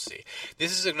we'll see.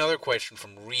 This is another question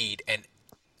from Reed, and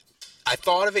I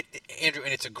thought of it, Andrew,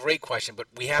 and it's a great question, but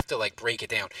we have to break it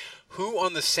down. Who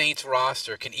on the Saints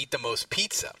roster can eat the most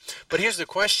pizza? But here's the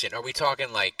question: are we talking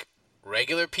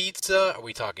regular pizza? Are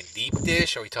we talking deep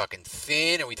dish? Are we talking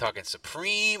thin? Are we talking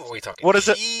supreme? Are we talking what is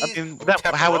cheese? it? I mean,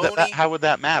 how would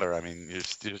that matter? I mean,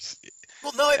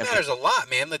 well, no, it matters a lot,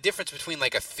 man. The difference between a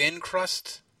thin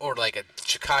crust or a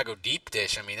Chicago deep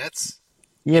dish. I mean, that's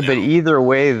but either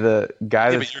way, the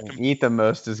guy that's going to eat the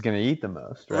most is going to eat the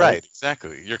most, right? Right,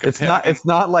 exactly. It's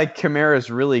not like Kamara's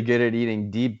really good at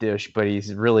eating deep dish, but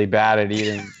he's really bad at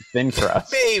eating thin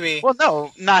crust. Maybe. Well,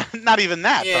 no, not even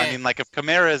that. Yeah. But I mean, if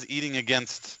Kamara is eating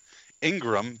against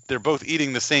Ingram, they're both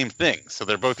eating the same thing. So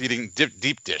they're both eating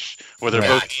deep dish, or they're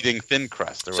both eating thin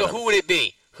crust. Or whatever. Who would it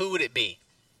be? Who would it be?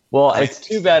 Well, it's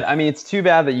too bad. I mean, it's too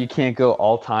bad that you can't go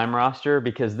all-time roster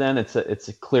because then it's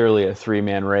clearly a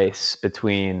three-man race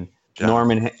between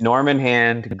Norman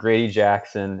Hand, Grady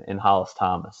Jackson, and Hollis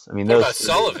Thomas. I mean, what about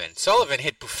Sullivan? Sullivan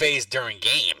hit buffets during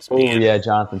games. Oh yeah,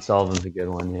 Jonathan Sullivan's a good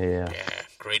one. Yeah.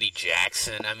 Grady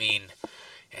Jackson. I mean,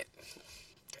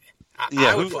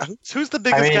 who's the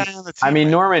biggest guy on the team? I mean,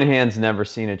 Norman Hand's never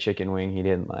seen a chicken wing he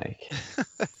didn't like.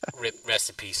 Rest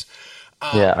in peace.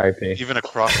 R.I.P. Even a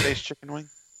cross-faced chicken wing.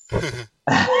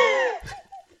 There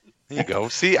you go.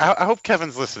 See, I hope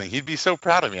Kevin's listening. He'd be so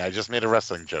proud of me. I just made a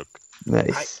wrestling joke.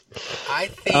 Nice. I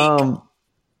think.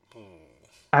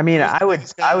 I mean, I would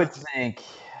think.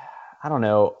 I don't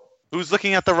know. Who's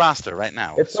looking at the roster right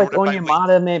now? It's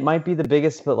Onyemata might be the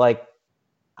biggest, but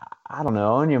I don't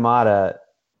know. Onyemata,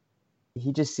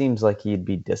 he just seems like he'd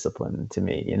be disciplined to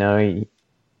me.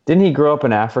 Didn't he grow up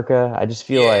in Africa? I just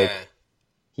feel like.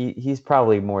 He's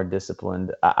probably more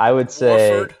disciplined. I would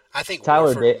say Warford? I think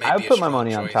Tyler. I would put my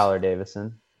money on Tyler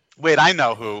Davison. Wait, I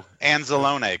know who.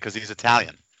 Anzalone, because he's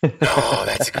Italian. Oh,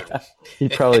 that's a good one. He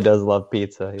probably does love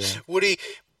pizza. Yeah. Would he?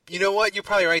 You know what? You're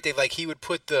probably right, Dave. He would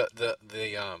put the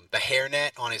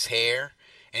hairnet on his hair,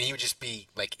 and he would just be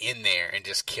in there and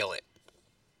just kill it.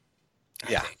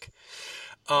 I think.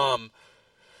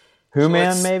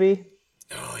 Man, maybe.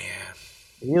 Oh yeah.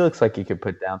 He looks like he could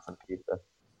put down some pizza.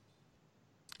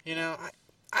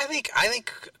 I think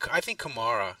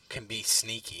Kamara can be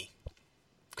sneaky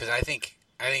because I think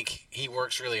he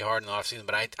works really hard in the offseason,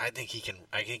 but I think he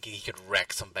could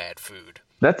wreck some bad food.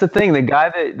 That's the thing. The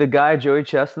guy Joey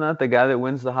Chestnut, the guy that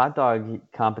wins the hot dog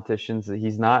competitions,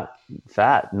 he's not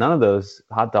fat. None of those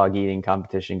hot dog eating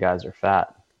competition guys are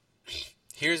fat.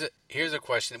 Here's a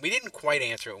question. We didn't quite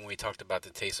answer it when we talked about the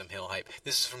Taysom Hill hype.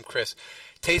 This is from Chris.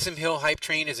 Taysom Hill hype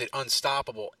train, is it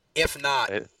unstoppable? If not,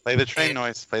 play the train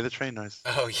noise. Play the train noise.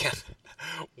 Oh yeah.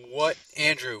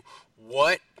 Andrew?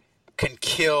 What can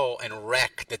kill and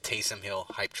wreck the Taysom Hill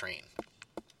hype train?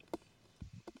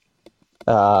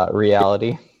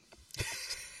 Reality.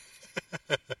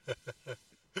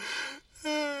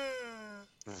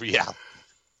 Reality.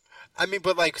 I mean,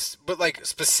 but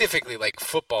specifically,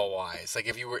 football wise,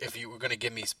 if you were going to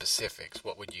give me specifics,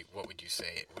 what would you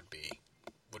say it would be?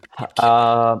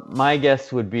 My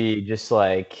guess would be just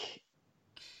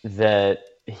that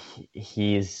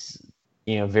he's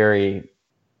very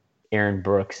Aaron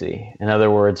Brooksy. In other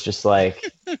words, just low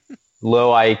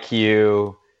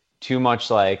IQ, too much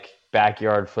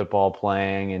backyard football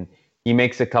playing, and he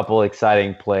makes a couple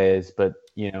exciting plays, but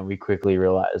we quickly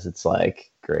realize it's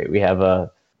great, we have a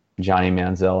Johnny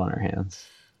Manziel on our hands.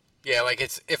 Yeah,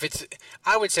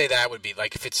 I would say that would be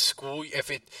if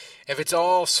it's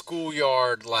all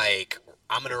schoolyard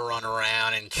I'm gonna run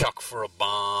around and chuck for a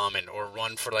bomb or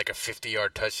run for like a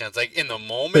 50-yard touchdown. It's like in the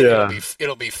moment,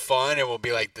 it'll be fun. It will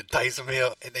be like the Taysom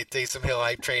Hill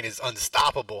hype train is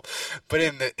unstoppable. But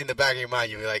in the back of your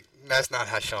mind, you'll be like, that's not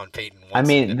how Sean Payton wants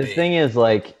it to be. The thing is,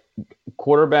 like,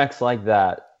 quarterbacks like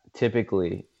that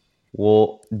typically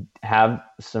will have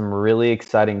some really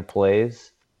exciting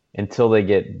plays until they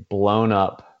get blown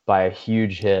up by a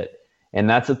huge hit. And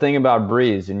that's the thing about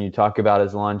Breeze, and you talk about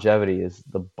his longevity, is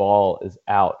the ball is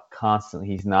out constantly.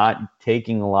 He's not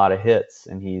taking a lot of hits,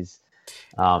 and he's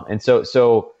and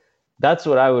so that's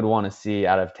what I would want to see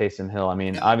out of Taysom Hill. I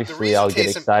mean, obviously I'll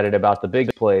get excited about the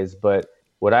big plays, but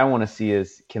what I want to see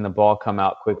is, can the ball come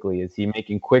out quickly? Is he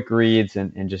making quick reads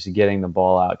and just getting the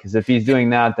ball out? Because if he's doing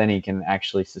that, then he can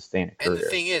actually sustain a career. And the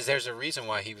thing is, there's a reason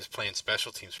why he was playing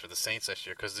special teams for the Saints last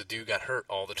year, because the dude got hurt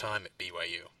all the time at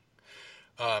BYU.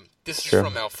 This is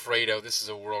from Alfredo. This is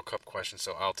a World Cup question,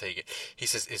 so I'll take it. He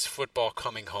says, "Is football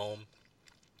coming home?"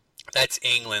 That's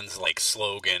England's like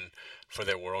slogan for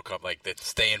their World Cup. Like that,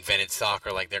 they invented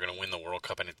soccer. Like they're gonna win the World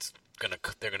Cup, and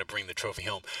they're gonna bring the trophy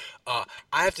home. I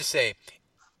have to say,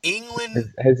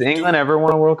 England has England ever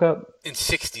won a World Cup? In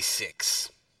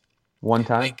 '66. One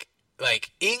time.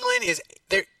 Like England is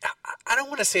there. I don't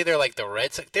want to say they're like the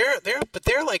Reds.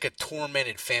 They're like a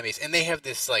tormented fan base, and they have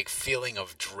this like feeling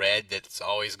of dread that's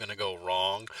always going to go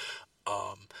wrong.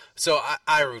 So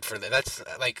I root for them. That's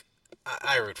like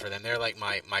I root for them. They're like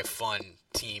my fun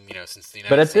team, since the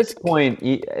United States.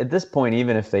 But at this point,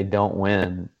 even if they don't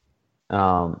win,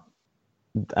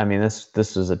 I mean,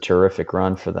 this was a terrific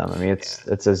run for them. I mean,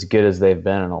 it's as good as they've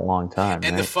been in a long time.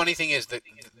 And right? the funny thing is that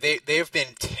they have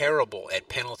been terrible at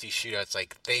penalty shootouts.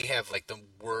 Like they have like the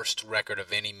worst record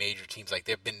of any major teams. Like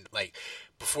they've been like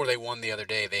before they won the other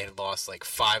day, they had lost like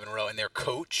 5 in a row. And their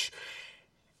coach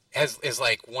is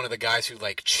like one of the guys who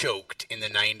like choked in the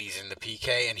 90s in the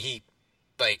PK, and he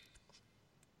like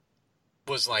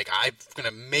was like, I'm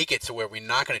gonna make it to where we're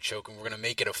not gonna choke, and we're gonna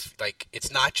make it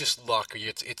it's not just luck, or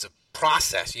it's a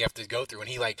process you have to go through. And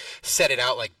he like set it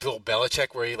out like Bill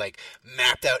Belichick, where he like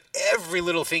mapped out every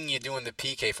little thing you do in the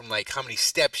PK, from like how many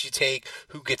steps you take,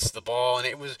 who gets the ball, and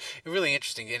it was really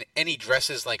interesting. And he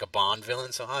dresses like a Bond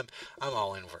villain, so I'm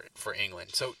all in for England.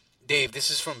 So Dave, this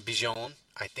is from Bijon.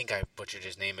 I think I butchered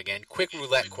his name again. Quick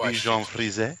roulette question. Bijon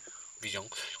Frise.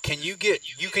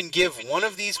 You can give one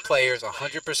of these players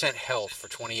 100% health for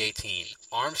 2018.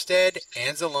 Armstead,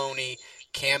 Anzalone,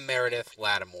 Cam Meredith,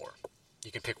 Lattimore.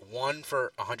 You can pick one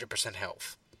for 100%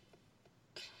 health.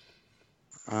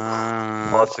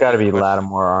 Well, it's got to be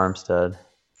Lattimore or Armstead.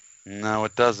 No,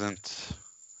 it doesn't.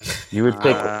 You would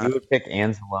pick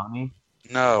Anzalone?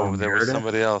 No, there was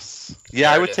somebody else.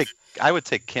 Yeah, Meredith. I would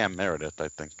take Cam Meredith, I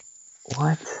think.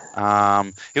 What?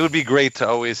 It would be great to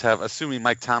always have, assuming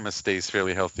Mike Thomas stays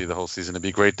fairly healthy the whole season, it'd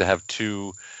be great to have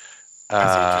two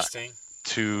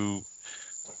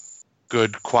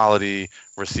good quality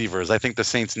receivers. I think the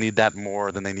Saints need that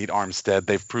more than they need Armstead.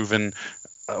 They've proven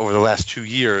over the last 2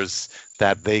 years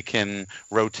that they can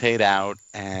rotate out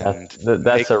and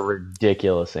that's a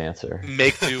ridiculous answer.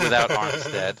 Make do without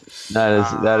Armstead.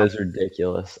 That is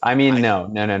ridiculous. I mean, no.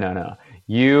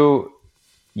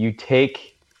 You take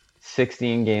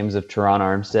 16 games of Teron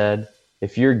Armstead.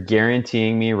 If you're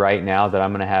guaranteeing me right now that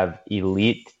I'm going to have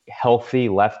elite, healthy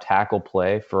left tackle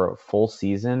play for a full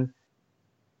season,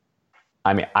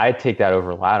 I mean, I'd take that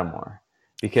over Lattimore,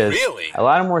 because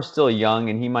Lattimore's still young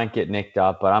and he might get nicked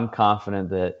up, but I'm confident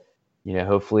that,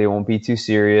 hopefully it won't be too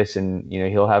serious, and,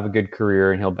 he'll have a good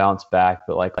career and he'll bounce back.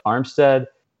 But like Armstead,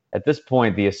 at this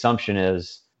point, the assumption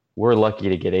is we're lucky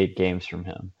to get 8 games from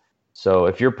him. So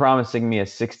if you're promising me a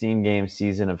 16-game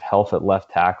season of health at left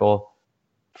tackle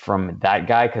from that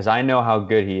guy, because I know how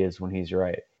good he is when he's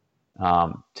right,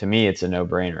 to me it's a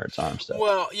no-brainer. It's Armstead.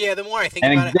 Well, yeah, the more I think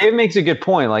about it. And Dave makes a good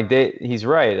point. Like he's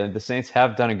right. And the Saints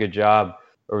have done a good job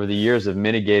over the years of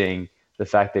mitigating the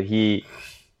fact that he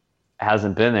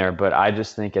hasn't been there. But I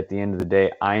just think at the end of the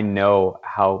day, I know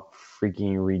how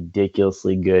freaking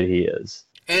ridiculously good he is.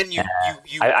 And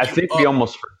I think we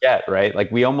almost forget, right?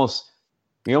 Like we almost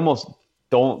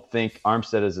don't think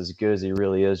Armstead is as good as he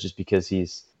really is, just because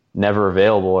he's never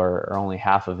available or only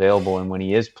half available. And when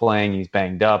he is playing, he's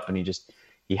banged up and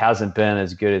he hasn't been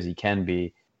as good as he can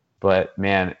be. But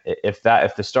man, if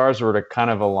the stars were to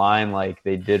kind of align like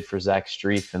they did for Zach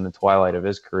Streif in the twilight of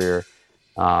his career,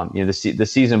 the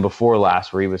season before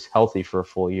last, where he was healthy for a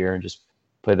full year and just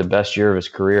played the best year of his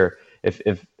career,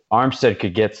 if Armstead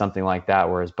could get something like that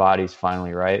where his body's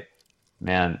finally right,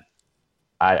 man,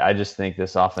 I just think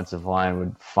this offensive line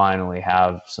would finally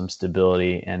have some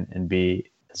stability and be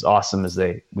as awesome as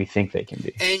we think they can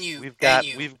be. And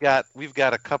we've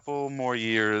got a couple more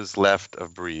years left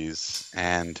of Breeze,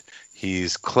 and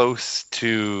he's close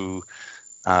to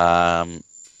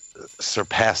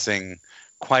surpassing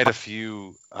quite a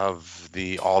few of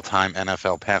the all-time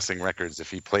NFL passing records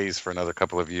if he plays for another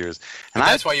couple of years. And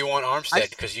that's why you want Armstead,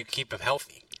 because you keep him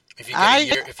healthy. If you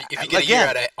get a year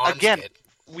out of Armstead. Again,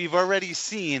 we've already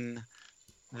seen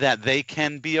that they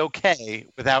can be okay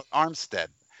without Armstead.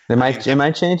 Am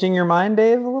I changing your mind,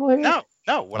 Dave, a little here? No.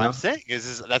 What I'm saying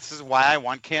is this is why I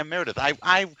want Cam Meredith.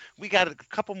 We got a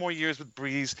couple more years with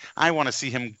Breeze. I want to see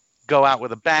him go out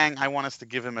with a bang. I want us to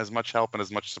give him as much help and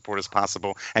as much support as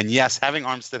possible. And yes, having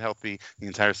Armstead healthy the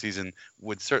entire season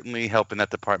would certainly help in that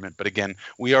department. But again,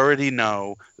 we already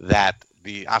know that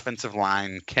the offensive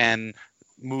line can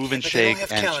move and shake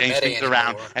and change things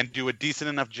around and do a decent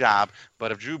enough job.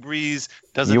 But if Drew Brees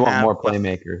doesn't, you want more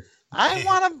playmakers.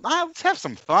 Let's have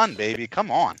some fun, baby.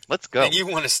 Come on, let's go. And you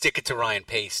want to stick it to Ryan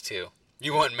Pace too.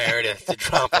 You want Meredith to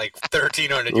drop like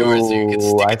 1,300 yards so you can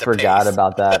stick it to forgot Pace.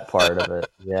 about that part of it.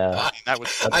 Yeah.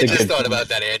 I just thought about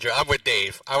that, Andrew. I'm with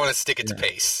Dave. I want to stick it to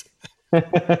Pace.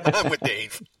 I'm with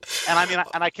Dave. And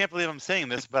I can't believe I'm saying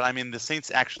this, but I mean, the Saints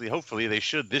actually, hopefully, they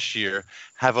should this year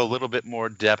have a little bit more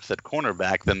depth at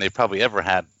cornerback than they probably ever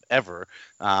had.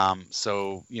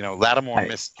 So, Lattimore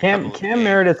missed. Cam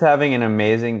Meredith having an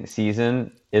amazing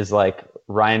season is like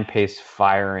Ryan Pace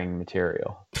firing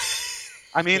material.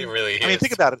 I mean,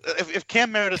 think about it. If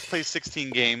Cam Meredith plays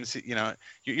 16 games,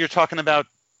 you're talking about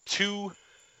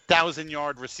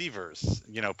 2,000-yard receivers,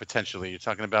 potentially. You're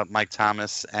talking about Mike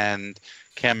Thomas and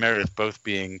Cam Meredith both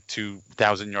being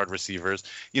 2,000-yard receivers,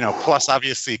 plus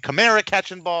obviously Kamara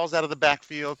catching balls out of the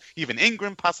backfield, even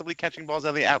Ingram possibly catching balls out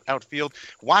of the outfield.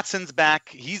 Watson's back.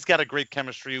 He's got a great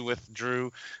chemistry with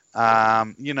Drew.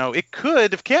 It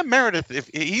could, if Cam Meredith, if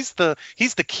he's the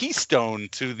keystone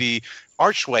to the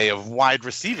archway of wide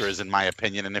receivers, in my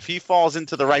opinion, and if he falls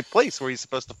into the right place where he's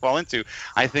supposed to fall into,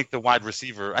 I think the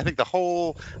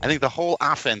whole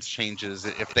offense changes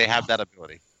if they have that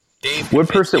ability. Dave, what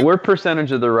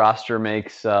percentage of the roster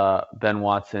makes Ben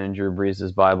Watson and Drew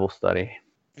Brees' Bible study?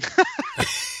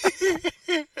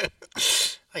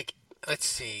 Like, let's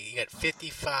see, you got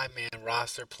 55-man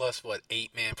roster plus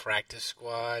 8-man practice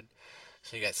squad,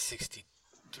 so you got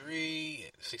 63,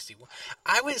 61.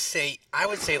 I would say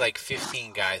like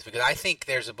 15 guys, because I think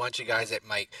there's a bunch of guys that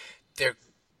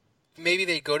maybe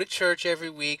they go to church every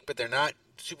week, but they're not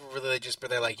super religious, but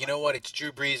they're like, you know what, it's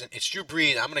Drew Brees,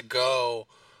 I'm gonna go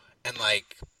and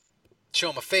like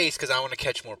show him a face because I want to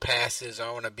catch more passes.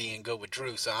 I want to be in good with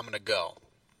Drew, so I'm gonna go.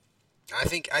 I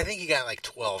think you got like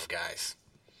 12 guys.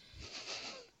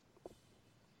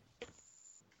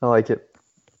 I like it.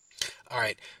 All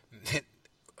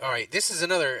right. This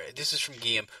is from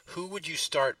Guillaume. Where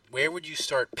would you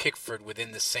start Pickford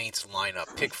within the Saints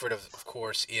lineup? Pickford, of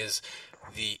course,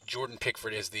 Jordan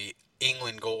Pickford is the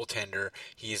England goaltender.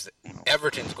 He's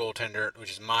Everton's goaltender,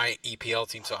 which is my EPL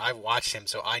team, so I watched him,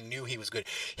 so I knew he was good.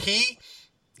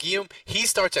 Guillaume, he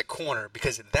starts at corner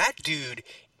because that dude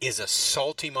is a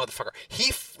salty motherfucker.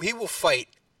 He will fight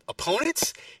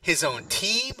opponents, his own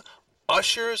team,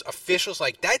 ushers, officials.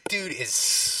 Like, that dude is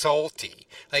salty.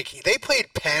 Like, they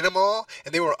played Panama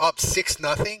and they were up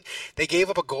 6-0. They gave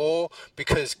up a goal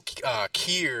because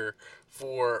Keir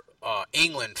for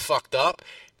England fucked up.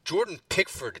 Jordan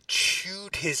Pickford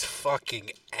chewed his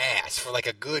fucking ass for like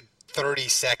a good 30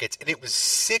 seconds, and it was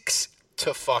 6-1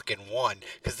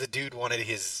 because the dude wanted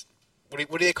his what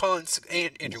do they call it,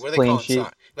 Andrew? What do they call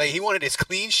it? Like, he wanted his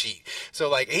clean sheet. So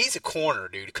like, he's a corner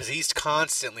dude because he's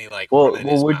constantly like. Well,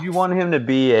 would you want him to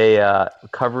be a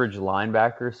coverage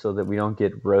linebacker so that we don't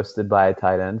get roasted by a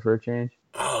tight end for a change?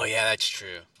 Oh yeah, that's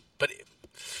true. But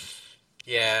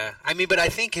yeah, but I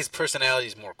think his personality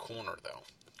is more corner though.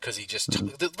 Because he just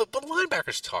the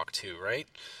linebackers talk too, right?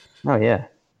 Oh yeah.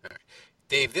 All right.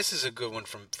 Dave, this is a good one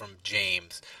from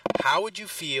James. How would you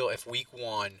feel if Week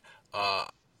 1,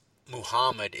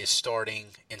 Muhammad is starting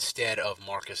instead of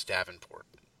Marcus Davenport?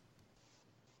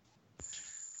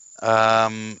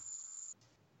 At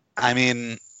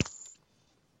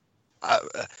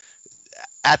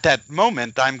that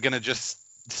moment, I'm gonna just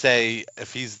say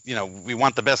if he's, we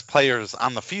want the best players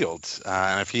on the field,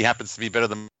 and if he happens to be better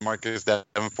than Marcus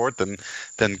Davenport,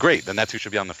 then great, then that's who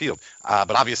should be on the field.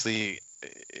 But obviously,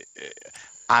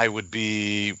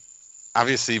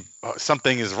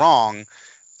 something is wrong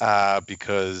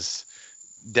because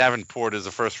Davenport is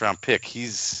a first-round pick.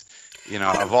 He's,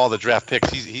 of all the draft picks,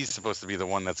 he's supposed to be the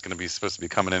one that's supposed to be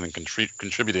coming in and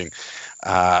contributing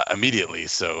immediately.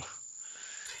 So.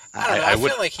 I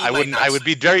feel like he might not. I would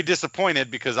be very disappointed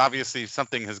because obviously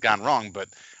something has gone wrong. But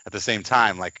at the same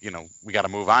time, like, we got to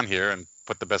move on here and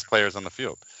put the best players on the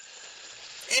field.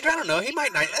 Andrew, I don't know. He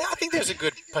might not. I think there's a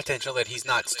good potential that he's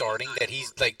not starting. That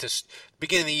he's like just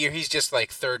beginning of the year. He's just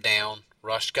like third down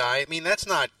rush guy. I mean, that's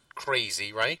not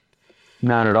crazy, right?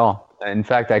 Not at all. In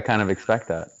fact, I kind of expect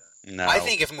that. No. I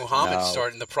think if Muhammad's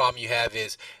starting, the problem you have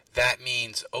is that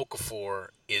means Okafor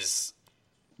is.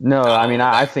 No, I mean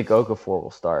I think Okafor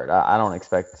will start. I don't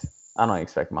expect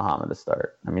Muhammad to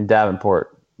start. I mean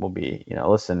Davenport will be.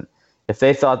 Listen, if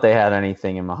they thought they had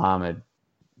anything in Muhammad,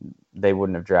 they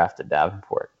wouldn't have drafted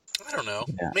Davenport. I don't know.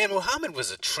 Yeah. Man, Muhammad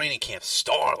was a training camp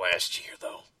star last year,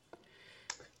 though.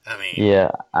 I mean.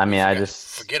 Yeah, I mean, I just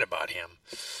forget about him.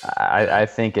 I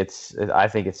think it's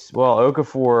well,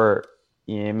 Okafor.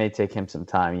 It may take him some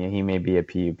time. He may be a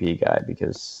PUP guy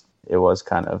because it was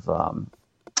kind of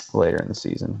later in the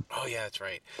season. Oh yeah, that's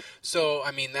right. So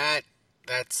I mean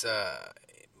that's.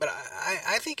 But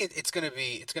I think it's gonna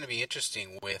be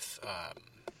interesting with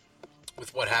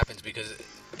what happens because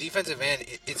defensive end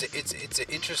it's an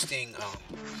interesting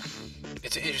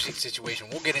situation.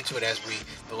 We'll get into it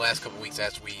the last couple weeks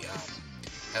as we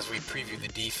preview the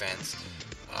defense.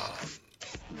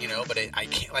 But I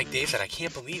can't, like Dave said, I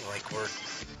can't believe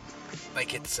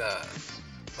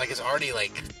it's already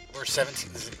like we're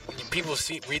 17. When people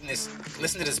listen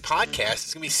to this podcast,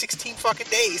 it's gonna be 16 fucking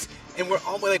days, and we're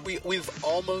almost we've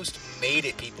almost made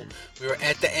it, people. We were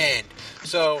at the end.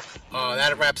 So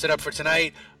that wraps it up for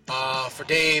tonight. For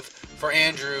Dave, for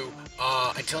Andrew.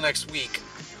 Until next week,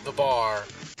 the bar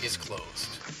is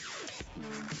closed.